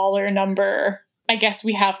smaller number. I guess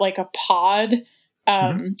we have like a pod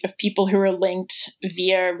of people who are linked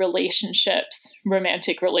via relationships,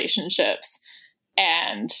 romantic relationships.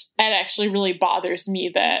 And it actually really bothers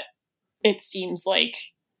me that it seems like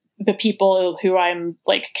the people who I'm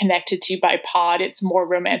like connected to by pod, it's more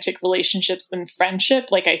romantic relationships than friendship.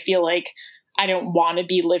 Like, I feel like I don't want to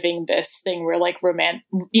be living this thing where like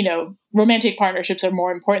romantic partnerships are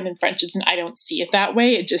more important than friendships. And I don't see it that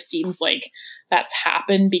way. It just seems like that's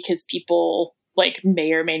happened because people like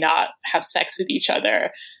may or may not have sex with each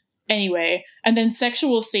other anyway. And then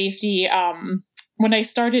sexual safety. When I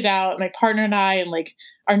started out, my partner and I and like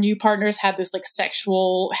our new partners had this like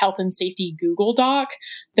sexual health and safety Google Doc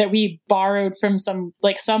that we borrowed from some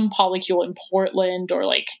polycule in Portland or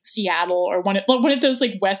like Seattle or one of those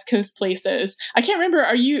like West Coast places. I can't remember.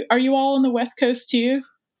 Are you all on the West Coast too?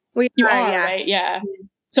 You are, yeah. right? Yeah.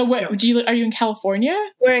 So what are you in California?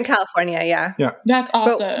 We're in California. Yeah. Yeah. That's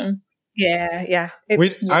awesome. Yeah.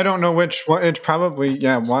 I don't know which one. It's probably,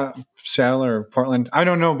 Seattle or Portland. I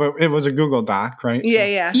don't know, but it was a Google Doc, right?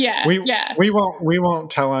 Yeah. We won't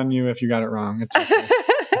tell on you if you got it wrong. It's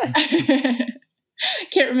okay.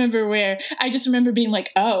 Can't remember where. I just remember being like,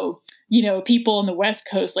 oh, people on the West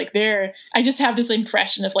Coast, like I just have this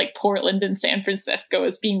impression of like Portland and San Francisco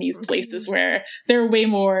as being these places where there are way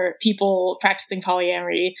more people practicing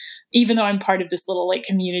polyamory, even though I'm part of this little like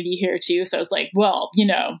community here too. So I was like, well,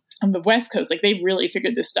 on the West Coast, like they've really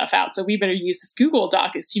figured this stuff out. So we better use this Google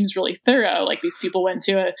Doc. It seems really thorough. Like these people went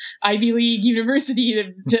to a Ivy League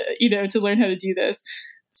university to learn how to do this.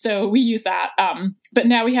 So we use that. But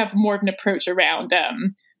now we have more of an approach around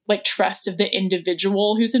like trust of the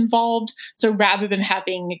individual who's involved. So rather than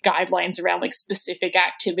having guidelines around like specific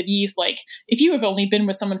activities, like if you have only been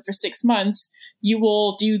with someone for 6 months, you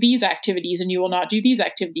will do these activities and you will not do these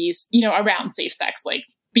activities, around safe sex, like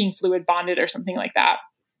being fluid bonded or something like that.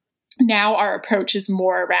 Now our approach is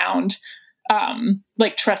more around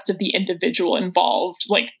like trust of the individual involved.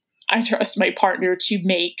 Like I trust my partner to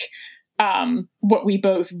make what we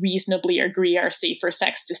both reasonably agree are safer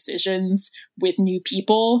sex decisions with new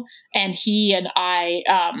people. And he and I,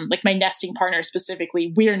 like my nesting partner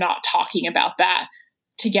specifically, we're not talking about that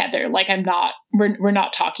together. Like we're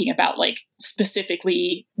not talking about like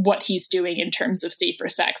specifically what he's doing in terms of safer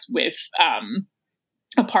sex with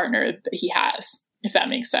a partner that he has, if that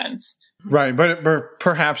makes sense. Right. But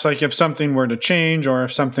perhaps like if something were to change or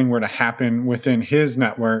if something were to happen within his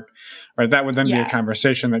network, right, that would then be a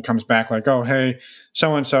conversation that comes back like, oh, hey,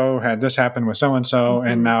 so-and-so had this happen with so-and-so,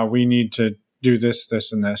 and now we need to do this,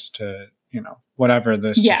 this, and this to, whatever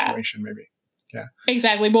this situation may be. Yeah,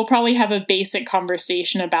 exactly. We'll probably have a basic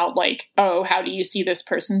conversation about like, oh, how do you see this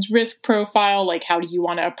person's risk profile? Like, how do you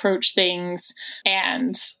want to approach things?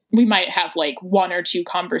 And we might have like 1 or 2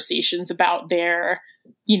 conversations about their,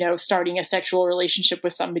 starting a sexual relationship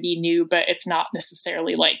with somebody new, but it's not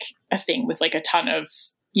necessarily like a thing with like a ton of,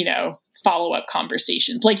 follow-up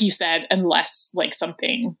conversations, like you said, unless like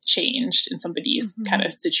something changed in somebody's kind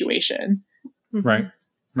of situation. Right.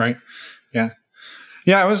 Yeah.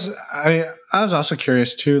 I was also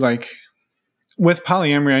curious too, like with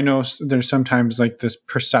polyamory, I know there's sometimes like this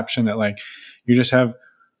perception that like you just have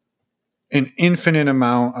an infinite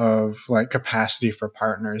amount of like capacity for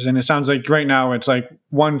partners. And it sounds like right now it's like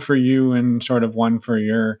one for you and sort of one for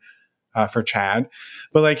for Chad.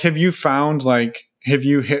 But like, have you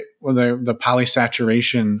hit the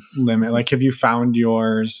polysaturation limit? Like, have you found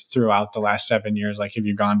yours throughout the last 7 years? Like, have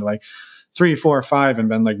you gone to like 3, 4, 5 and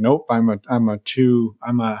been like, nope, I'm a 2.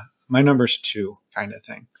 My number's 2 kind of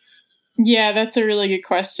thing? Yeah, that's a really good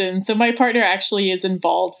question. So my partner actually is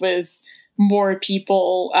involved with more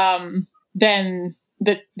people than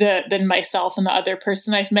myself and the other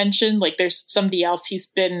person I've mentioned. Like there's somebody else he's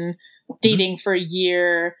been dating for a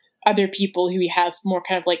year, other people who he has more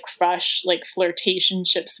kind of like crush, like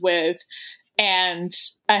flirtationships with. And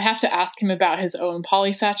I have to ask him about his own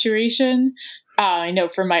polysaturation. I know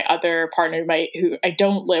for my other partner, who I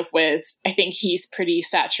don't live with, I think he's pretty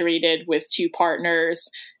saturated with 2 partners.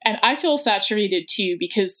 And I feel saturated too,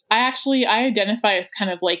 because I identify as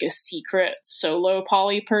kind of like a secret solo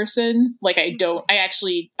poly person. Like I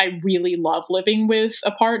really love living with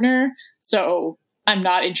a partner. So I'm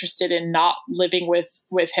not interested in not living with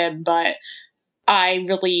him, but I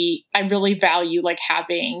really value like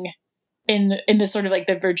having in the sort of like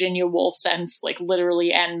the Virginia Woolf sense, like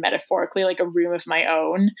literally and metaphorically, like a room of my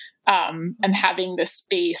own, and having the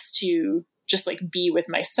space to just like be with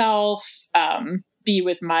myself, be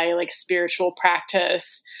with my like spiritual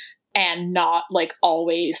practice, and not like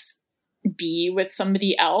always be with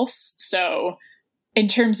somebody else. So in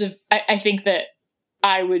terms of, I think that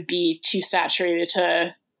I would be too saturated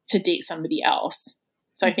to date somebody else.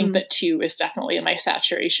 So I think that 2 is definitely my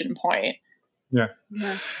saturation point. Yeah.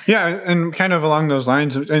 And kind of along those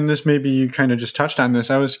lines, and this maybe you kind of just touched on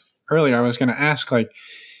this. I was going to ask, like,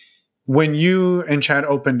 when you and Chad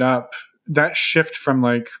opened up, that shift from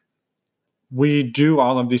like, we do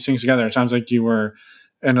all of these things together. It sounds like you were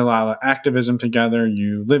in a lot of activism together.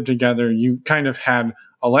 You lived together. You kind of had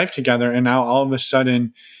a life together. And now all of a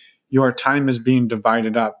sudden your time is being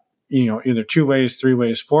divided up, either 2 ways, 3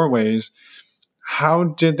 ways, 4 ways. How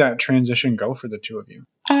did that transition go for the 2 of you?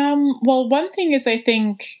 Well, one thing is, I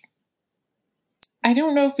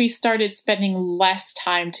don't know if we started spending less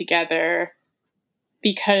time together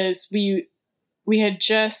because we had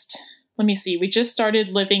just, we just started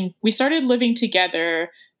living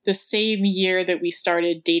together the same year that we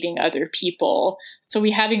started dating other people. So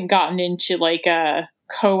we hadn't gotten into like a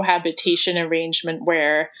cohabitation arrangement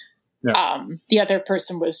where the other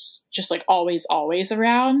person was just like always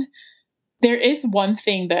around. There is one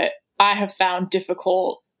thing that I have found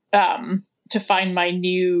difficult to find my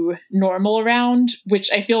new normal around,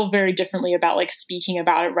 which I feel very differently about, like speaking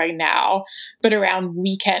about it right now, but around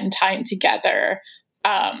weekend time together.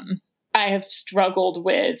 I have struggled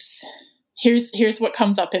with, here's what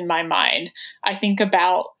comes up in my mind. I think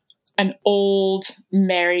about an old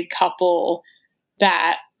married couple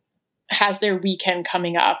that has their weekend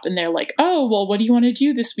coming up and they're like, oh, well, what do you want to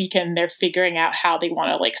do this weekend? They're figuring out how they want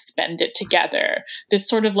to like spend it together. This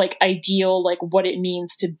sort of like ideal, like what it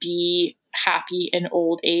means to be happy in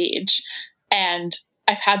old age. And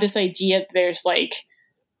I've had this idea that there's like,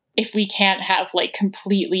 if we can't have like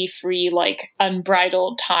completely free, like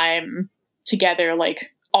unbridled time together,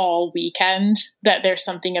 like all weekend, that there's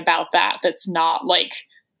something about that that's not like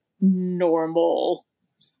normal,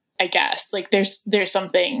 I guess. Like there's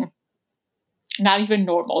something not even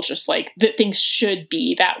normal, just like that things should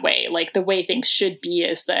be that way. Like the way things should be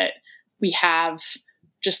is that we have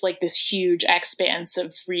just like this huge expanse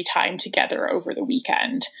of free time together over the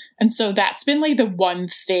weekend. And so that's been like the one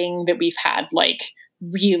thing that we've had like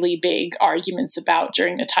really big arguments about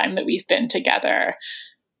during the time that we've been together.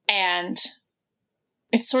 And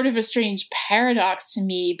it's sort of a strange paradox to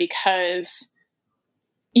me because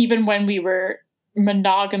even when we were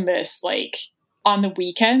monogamous, like on the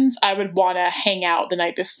weekends, I would want to hang out the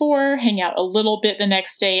night before, hang out a little bit the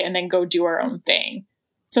next day, and then go do our own thing.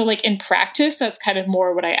 So like in practice, that's kind of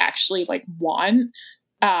more what I actually like want.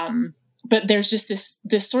 But there's just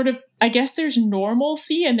this sort of, I guess there's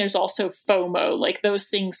normalcy and there's also FOMO. Like those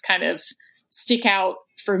things kind of stick out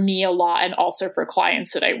for me a lot and also for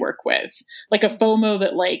clients that I work with. Like a FOMO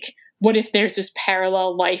that like, what if there's this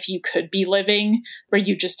parallel life you could be living where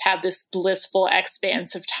you just have this blissful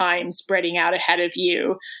expanse of time spreading out ahead of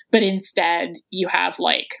you, but instead you have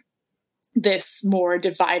like this more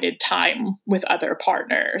divided time with other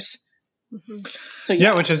partners. Mm-hmm. So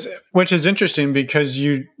yeah, which is interesting because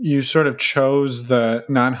you sort of chose the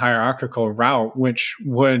non-hierarchical route, which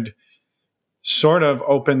would sort of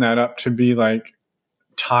open that up to be like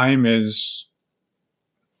time is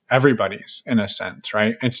everybody's in a sense,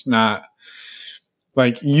 right? It's not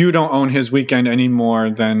like you don't own his weekend any more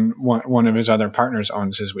than one of his other partners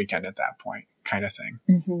owns his weekend at that point, kind of thing.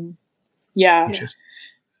 Mm-hmm. Yeah.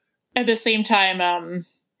 At the same time,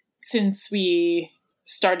 since we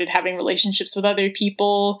started having relationships with other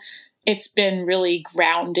people, it's been really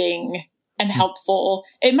grounding and helpful.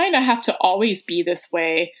 It might not have to always be this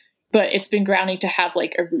way, but it's been grounding to have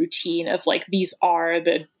like a routine of like, these are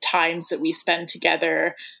the times that we spend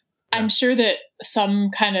together. Yeah. I'm sure that some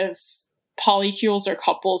kind of polycules or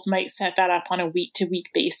couples might set that up on a week to week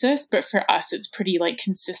basis, but for us, it's pretty like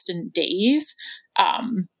consistent days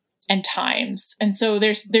and times. And so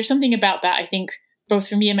there's something about that, I think, both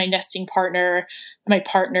for me and my nesting partner, my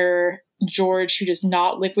partner, George, who does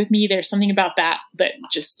not live with me, there's something about that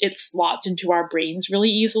just, it slots into our brains really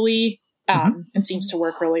easily and seems to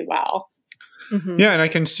work really well. Mm-hmm. Yeah. And I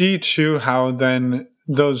can see too how then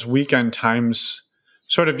those weekend times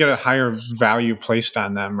sort of get a higher value placed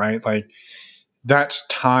on them, right? Like that's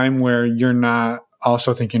time where you're not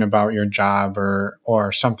also thinking about your job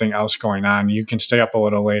or something else going on. You can stay up a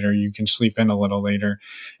little later, you can sleep in a little later.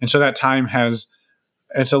 And so that time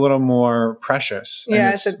it's a little more precious.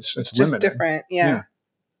 Yeah, it's just limited. Different. Yeah.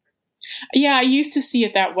 Yeah, I used to see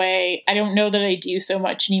it that way. I don't know that I do so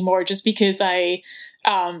much anymore just because I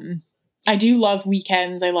do love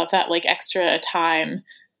weekends. I love that like extra time.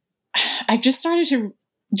 I've just started to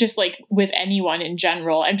just like with anyone in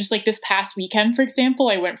general. I'm just like, this past weekend, for example,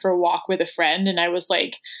 I went for a walk with a friend and I was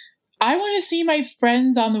like, I want to see my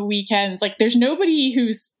friends on the weekends. Like, there's nobody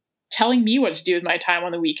who's telling me what to do with my time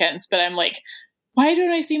on the weekends, but I'm like, why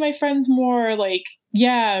don't I see my friends more? Like,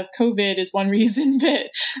 yeah, COVID is one reason, but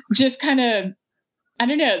just kind of, I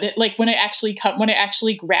don't know, that like when I actually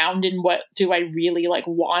ground in what do I really like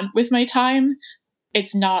want with my time,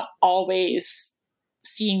 it's not always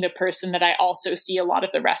seeing the person that I also see a lot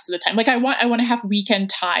of the rest of the time. Like I want to have weekend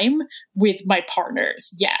time with my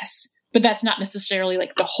partners. Yes. But that's not necessarily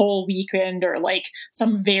like the whole weekend or like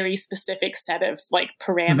some very specific set of like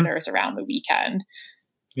parameters around the weekend.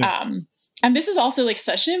 Yeah. And this is also like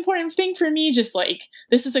such an important thing for me. Just like,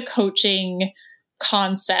 this is a coaching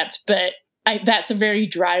concept, but that's a very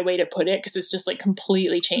dry way to put it because it's just like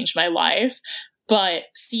completely changed my life. But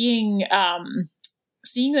seeing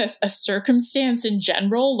a circumstance in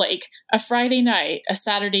general, like a Friday night, a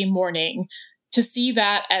Saturday morning, to see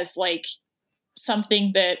that as like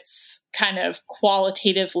something that's kind of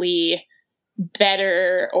qualitatively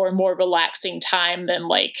better or more relaxing time than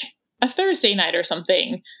like a Thursday night or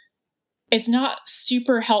something, it's not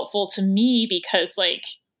super helpful to me because like,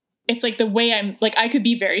 it's like the way I'm like, I could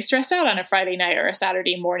be very stressed out on a Friday night or a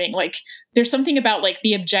Saturday morning. Like there's something about like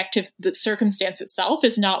the circumstance itself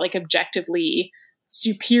is not like objectively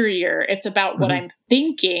superior. It's about what I'm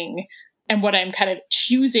thinking and what I'm kind of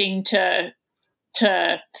choosing to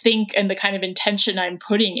think and the kind of intention I'm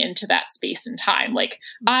putting into that space and time. Like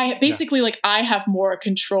I basically like I have more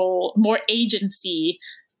control, more agency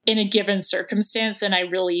in a given circumstance than I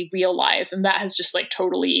really realize. And that has just like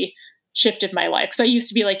totally shifted my life. Cause I used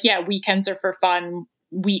to be like, yeah, weekends are for fun.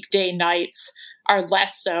 Weekday nights are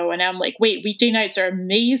less so. And I'm like, wait, weekday nights are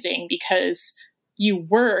amazing because you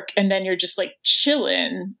work and then you're just like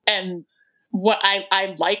chilling. And what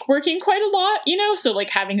I like working quite a lot, you know? So like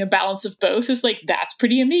having a balance of both is like, that's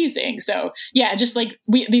pretty amazing. So yeah, just like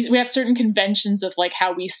we have certain conventions of like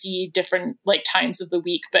how we see different like times of the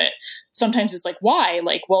week, but sometimes it's like, why?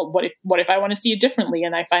 Like, well, what if I want to see it differently?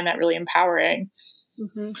 And I find that really empowering.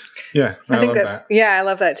 Mm-hmm. Yeah, I think love that. Yeah, I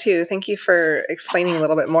love that too. Thank you for explaining a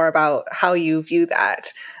little bit more about how you view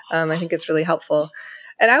that. I think it's really helpful.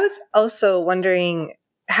 And I was also wondering,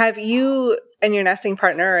 have you and your nesting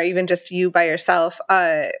partner, or even just you by yourself,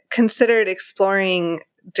 considered exploring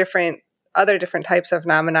other different types of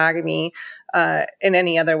non-monogamy in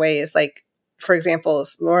any other ways? Like, for example,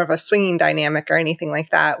 more of a swinging dynamic or anything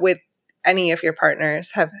like that with any of your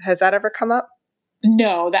partners. Has that ever come up?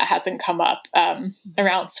 No, that hasn't come up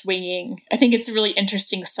around swinging. I think it's a really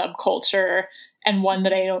interesting subculture and one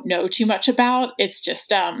that I don't know too much about. It's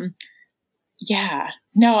just, I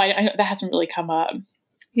that hasn't really come up.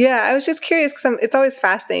 Yeah, I was just curious because it's always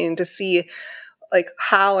fascinating to see like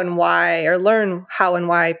how and why, or learn how and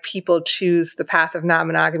why people choose the path of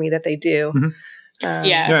non-monogamy that they do.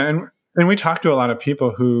 Yeah. And we talk to a lot of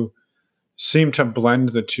people who seem to blend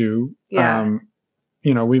the two. Yeah.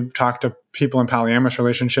 We've talked to people in polyamorous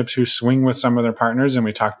relationships who swing with some of their partners, and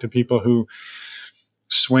we talk to people who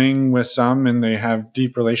swing with some and they have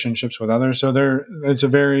deep relationships with others. So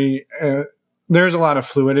there's a lot of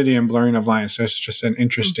fluidity and blurring of lines. So it's just an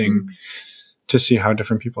interesting to see how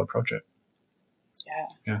different people approach it.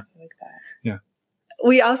 Yeah. I like that. Yeah.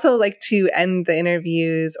 We also like to end the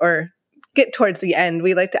interviews, or get towards the end.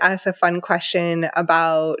 We like to ask a fun question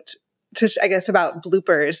about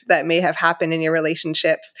bloopers that may have happened in your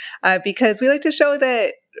relationships, because we like to show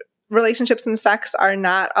that relationships and sex are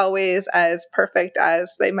not always as perfect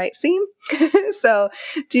as they might seem. So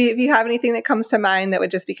if you have anything that comes to mind that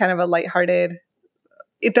would just be kind of a lighthearted,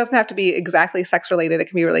 it doesn't have to be exactly sex related. It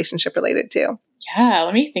can be relationship related too. Yeah.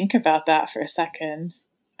 Let me think about that for a second.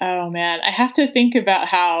 Oh man. I have to think about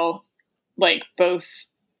how like both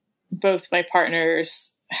my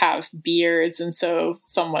partners have beards, and so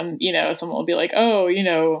someone will be like, oh,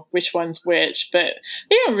 which one's which, but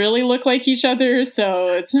they don't really look like each other, so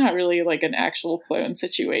it's not really like an actual clone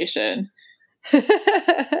situation.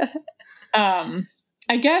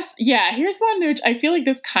 I guess, yeah, here's one that I feel like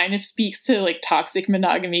this kind of speaks to like toxic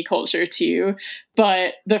monogamy culture too,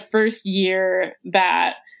 but the first year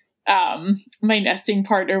that my nesting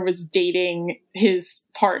partner was dating his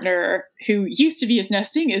partner, who used to be his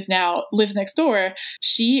nesting, is now lives next door.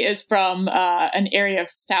 She is from an area of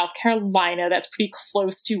South Carolina that's pretty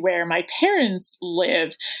close to where my parents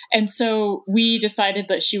live. And so we decided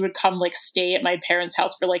that she would come like stay at my parents'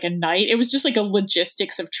 house for like a night. It was just like a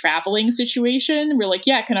logistics of traveling situation. We're like,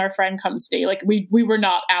 yeah, can our friend come stay? Like we were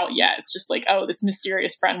not out yet. It's just like, oh, this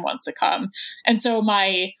mysterious friend wants to come. And so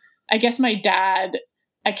I guess my dad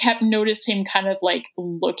I kept noticing him kind of like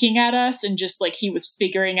looking at us and just like he was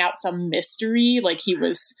figuring out some mystery. Like he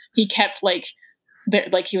kept like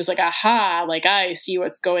he was like, aha, like I see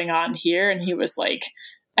what's going on here. And he was like,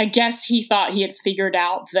 I guess he thought he had figured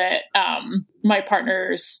out that my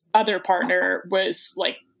partner's other partner was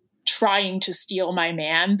like trying to steal my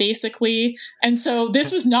man, basically. And so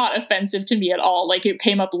this was not offensive to me at all. Like it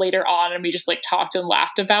came up later on and we just like talked and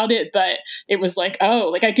laughed about it. But it was like, oh,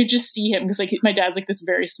 like I could just see him because like my dad's like this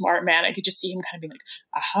very smart man. I could just see him kind of being like,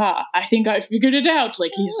 aha, I think I figured it out.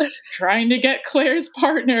 Like he's trying to get Claire's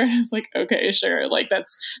partner. I was like, okay, sure. Like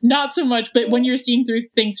that's not so much. But when you're seeing through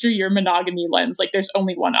things through your monogamy lens, like there's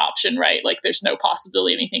only one option, right? Like there's no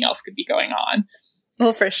possibility anything else could be going on.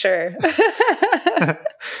 Oh, for sure.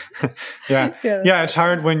 Yeah. It's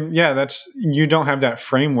hard when, that's, you don't have that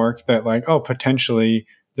framework that like, oh, potentially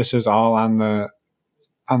this is all on the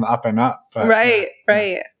up and up. But, right.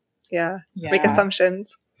 Yeah. Make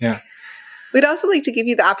assumptions. Yeah. We'd also like to give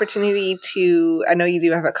you the opportunity to, I know you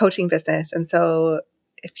do have a coaching business. And so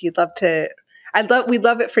if you'd love to, we'd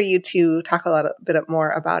love it for you to talk a bit more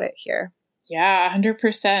about it here. Yeah,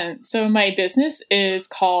 100%. So my business is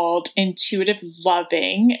called Intuitive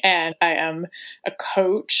Loving, and I am a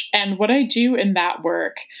coach. And what I do in that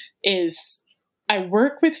work is I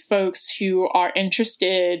work with folks who are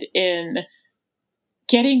interested in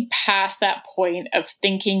getting past that point of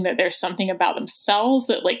thinking that there's something about themselves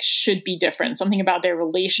that like should be different, something about their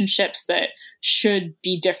relationships that should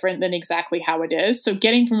be different than exactly how it is. So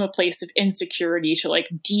getting from a place of insecurity to like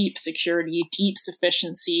deep security, deep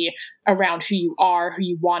sufficiency around who you are, who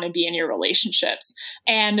you want to be in your relationships.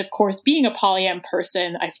 And of course, being a polyam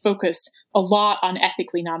person, I focus a lot on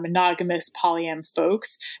ethically non-monogamous polyam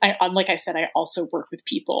folks. Like I said, I also work with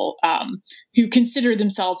people who consider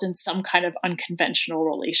themselves in some kind of unconventional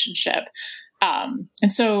relationship.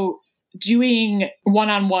 And so doing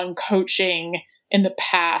one-on-one coaching in the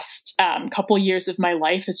past couple years of my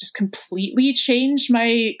life has just completely changed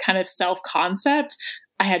my kind of self-concept.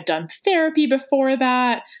 I had done therapy before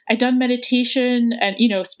that. I'd done meditation and,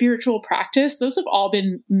 spiritual practice. Those have all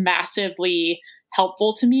been massively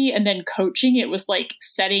helpful to me. And then coaching, it was like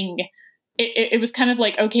it was kind of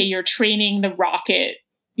like, okay, you're training the rocket.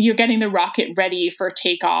 You're getting the rocket ready for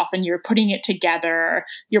takeoff and you're putting it together.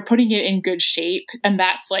 You're putting it in good shape. And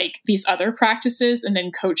that's like these other practices. And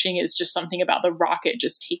then coaching is just something about the rocket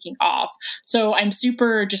just taking off. So I'm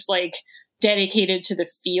super just like dedicated to the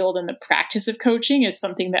field, and the practice of coaching is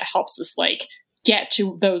something that helps us like get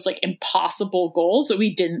to those like impossible goals that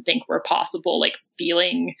we didn't think were possible, like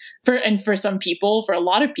for a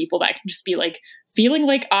lot of people, that can just be like feeling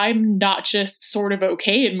like I'm not just sort of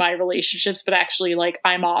okay in my relationships, but actually like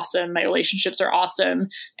I'm awesome. My relationships are awesome.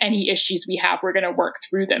 Any issues we have, we're going to work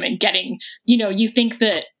through them, and getting, you think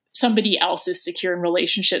that somebody else is secure in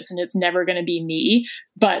relationships and it's never going to be me,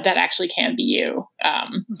 but that actually can be you.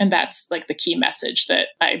 And that's like the key message that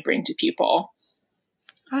I bring to people.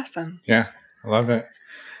 Awesome. Yeah. I love it.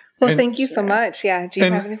 Well, thank you so much. Yeah. Do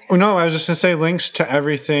you have anything? No, I was just going to say links to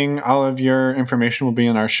everything. All of your information will be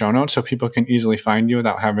in our show notes so people can easily find you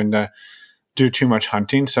without having to do too much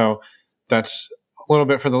hunting. So that's a little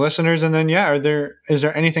bit for the listeners. And then, is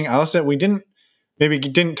there anything else that we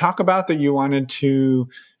didn't talk about that you wanted to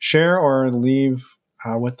share or leave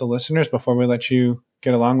with the listeners before we let you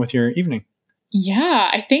get along with your evening?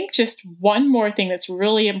 Yeah, I think just one more thing that's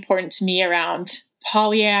really important to me around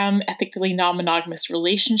polyam, ethically non-monogamous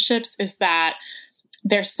relationships is that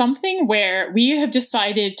there's something where we have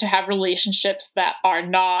decided to have relationships that are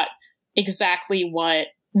not exactly what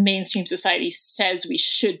mainstream society says we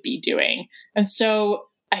should be doing. And so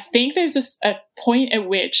I think there's a point at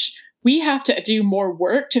which we have to do more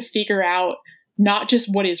work to figure out not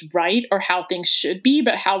just what is right or how things should be,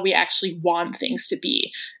 but how we actually want things to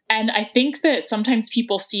be. And I think that sometimes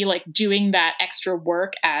people see like doing that extra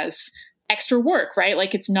work as extra work, right?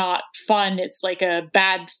 Like it's not fun. It's like a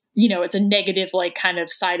bad, it's a negative like kind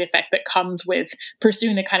of side effect that comes with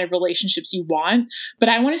pursuing the kind of relationships you want. But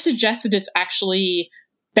I want to suggest that it's actually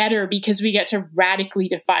better because we get to radically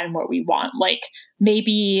define what we want. Like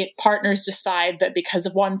maybe partners decide that because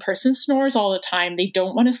of one person snores all the time, they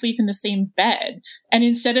don't want to sleep in the same bed. And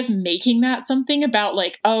instead of making that something about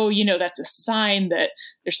like, oh, that's a sign that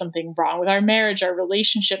there's something wrong with our marriage, our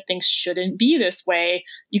relationship, things shouldn't be this way,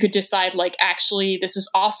 you could decide like, actually, this is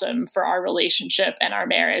awesome for our relationship and our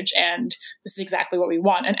marriage. And this is exactly what we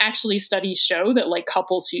want. And actually studies show that like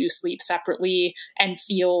couples who sleep separately and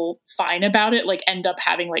feel fine about it, like end up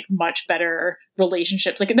having like much better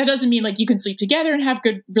relationships. Like that doesn't mean like you can sleep together and have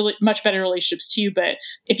good, really much better relationships too. But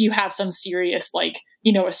if you have some serious, like,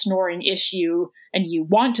 a snoring issue and you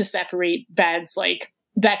want to separate beds, like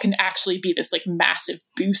that can actually be this like massive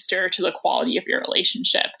booster to the quality of your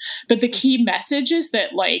relationship. But the key message is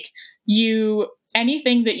that like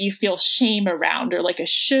anything that you feel shame around or like a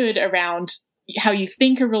should around how you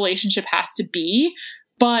think a relationship has to be,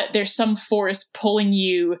 but there's some force pulling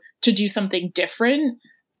you to do something different,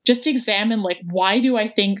 just examine like, why do I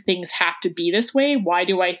think things have to be this way? Why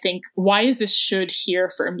is this should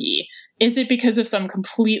here for me? Is it because of some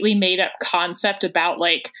completely made up concept about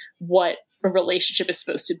like what a relationship is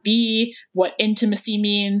supposed to be, what intimacy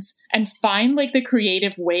means, and find like the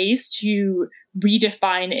creative ways to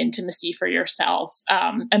redefine intimacy for yourself.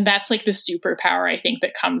 And that's like the superpower I think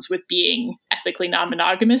that comes with being ethically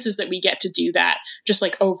non-monogamous, is that we get to do that just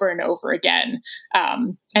like over and over again.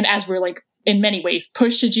 And as we're like in many ways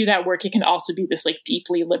pushed to do that work, it can also be this like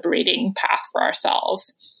deeply liberating path for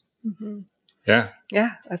ourselves. Mm-hmm. Yeah.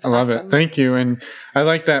 Yeah. That's I love awesome. it. Thank you. And I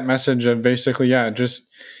like that message of basically, just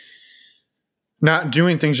not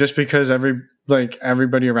doing things just because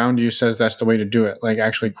everybody around you says that's the way to do it. Like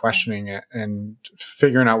actually questioning it and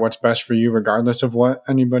figuring out what's best for you, regardless of what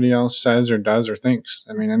anybody else says or does or thinks.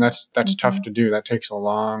 I mean, and that's tough to do. That takes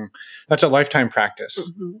that's a lifetime practice.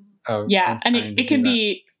 Mm-hmm. And it can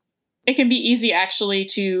be easy actually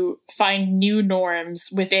to find new norms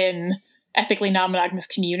within ethically non-monogamous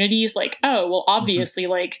communities, like, oh, well, obviously,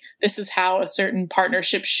 like, this is how a certain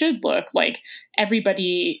partnership should look. Like,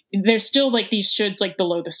 everybody, there's still, like, these shoulds, like,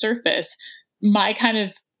 below the surface. My kind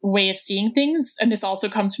of way of seeing things, and this also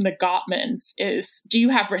comes from the Gottmans, is, do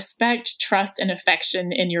you have respect, trust, and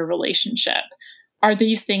affection in your relationship? Are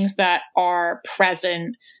these things that are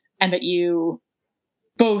present and that you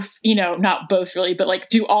both, not both really, but like,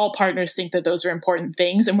 do all partners think that those are important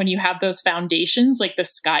things? And when you have those foundations, like the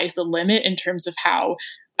sky's the limit in terms of how,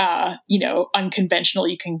 unconventional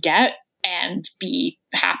you can get and be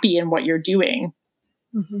happy in what you're doing.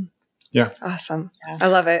 Mm-hmm. Yeah. Awesome. Yeah. I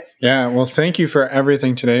love it. Yeah. Well, thank you for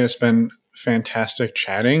everything today. It's been fantastic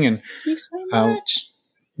chatting. And thank you so much.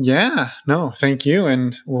 Thank you.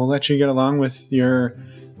 And we'll let you get along with your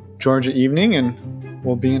Georgia evening, and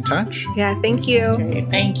we'll be in touch. Yeah, thank you. Great,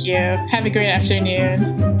 thank you. Have a great afternoon.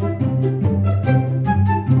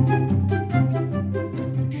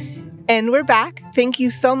 And we're back. Thank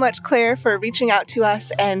you so much, Claire, for reaching out to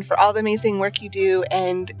us and for all the amazing work you do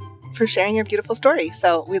and for sharing your beautiful story.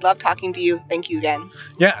 So we love talking to you. Thank you again.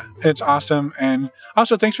 Yeah, it's awesome. And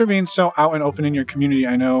also, thanks for being so out and open in your community.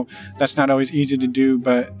 I know that's not always easy to do,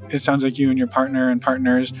 but it sounds like you and your partner and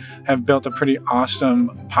partners have built a pretty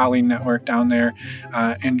awesome poly network down there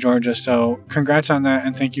in Georgia. So congrats on that.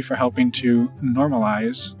 And thank you for helping to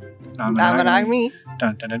normalize non-monogamy.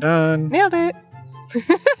 Dun, dun, dun, dun. Nailed it.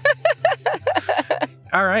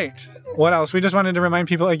 All right. What else? We just wanted to remind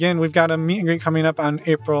people again, we've got a meet and greet coming up on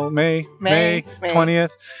May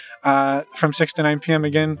 20th from 6 to 9 p.m.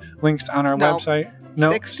 Again, links on our website.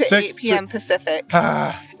 6 to 8 p.m. Pacific.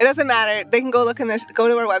 It doesn't matter. They can go look go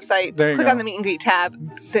to our website, click on the meet and greet tab.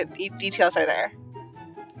 The details are there.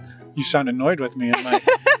 You sound annoyed with me. I'm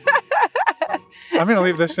going to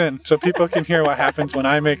leave this in so people can hear what happens when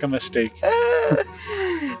I make a mistake.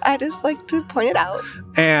 I just like to point it out.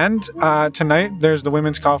 And tonight, there's the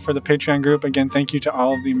women's call for the Patreon group. Again, thank you to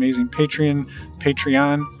all of the amazing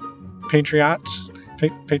Patreon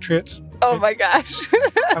patriots. Oh my gosh.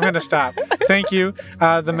 I'm going to stop. Thank you.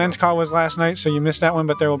 The men's call was last night, so you missed that one,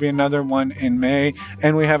 but there will be another one in May.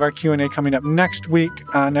 And we have our Q&A coming up next week,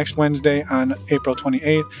 next Wednesday on April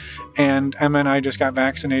 28th. And Emma and I just got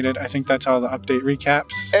vaccinated. I think that's all the update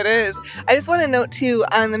recaps. It is. I just want to note, too,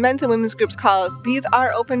 on the men's and women's groups calls, these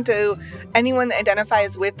are open to anyone that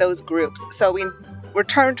identifies with those groups. So we're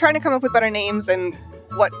trying to come up with better names and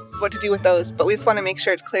what to do with those. But we just want to make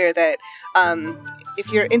sure it's clear that if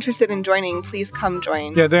you're interested in joining, please come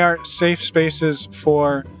join. Yeah, they are safe spaces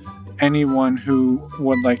for anyone who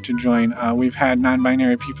would like to join. We've had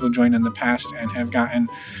non-binary people join in the past and have gotten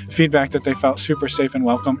feedback that they felt super safe and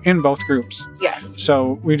welcome in both groups. Yes.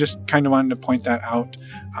 So we just kind of wanted to point that out.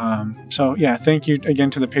 Thank you again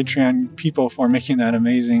to the Patreon people for making that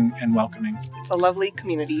amazing and welcoming. It's a lovely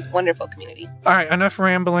community, wonderful community. All right, enough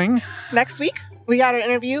rambling. Next week, we got our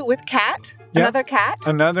interview with Kat. Yep.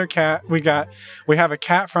 Another cat. We have a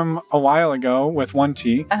cat from a while ago with 1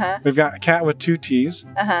 T. Uh-huh. We've got a cat with 2 T's.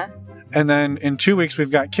 Uh-huh. And then in 2 weeks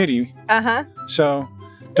we've got Kitty. Uh-huh. So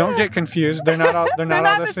don't get confused. They're not all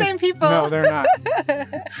the same people. No, they're not.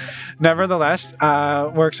 Nevertheless,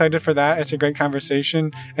 we're excited for that. It's a great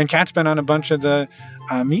conversation. And Kat's been on a bunch of the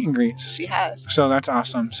meet and greets. She has. So that's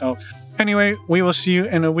awesome. So anyway, we will see you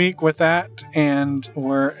in a week with that. And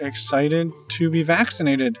we're excited to be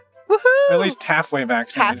vaccinated. Woohoo! at least halfway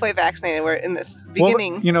vaccinated. Halfway vaccinated. We're in this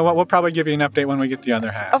beginning. Well, you know what? We'll probably give you an update when we get the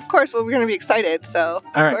other half. Of course, well, we're going to be excited. So,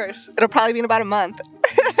 of course, it'll probably be in about a month.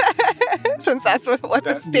 Since that's what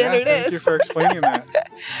the standard is. Thank you for explaining that.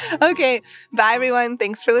 Okay. Bye, everyone.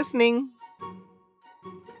 Thanks for listening.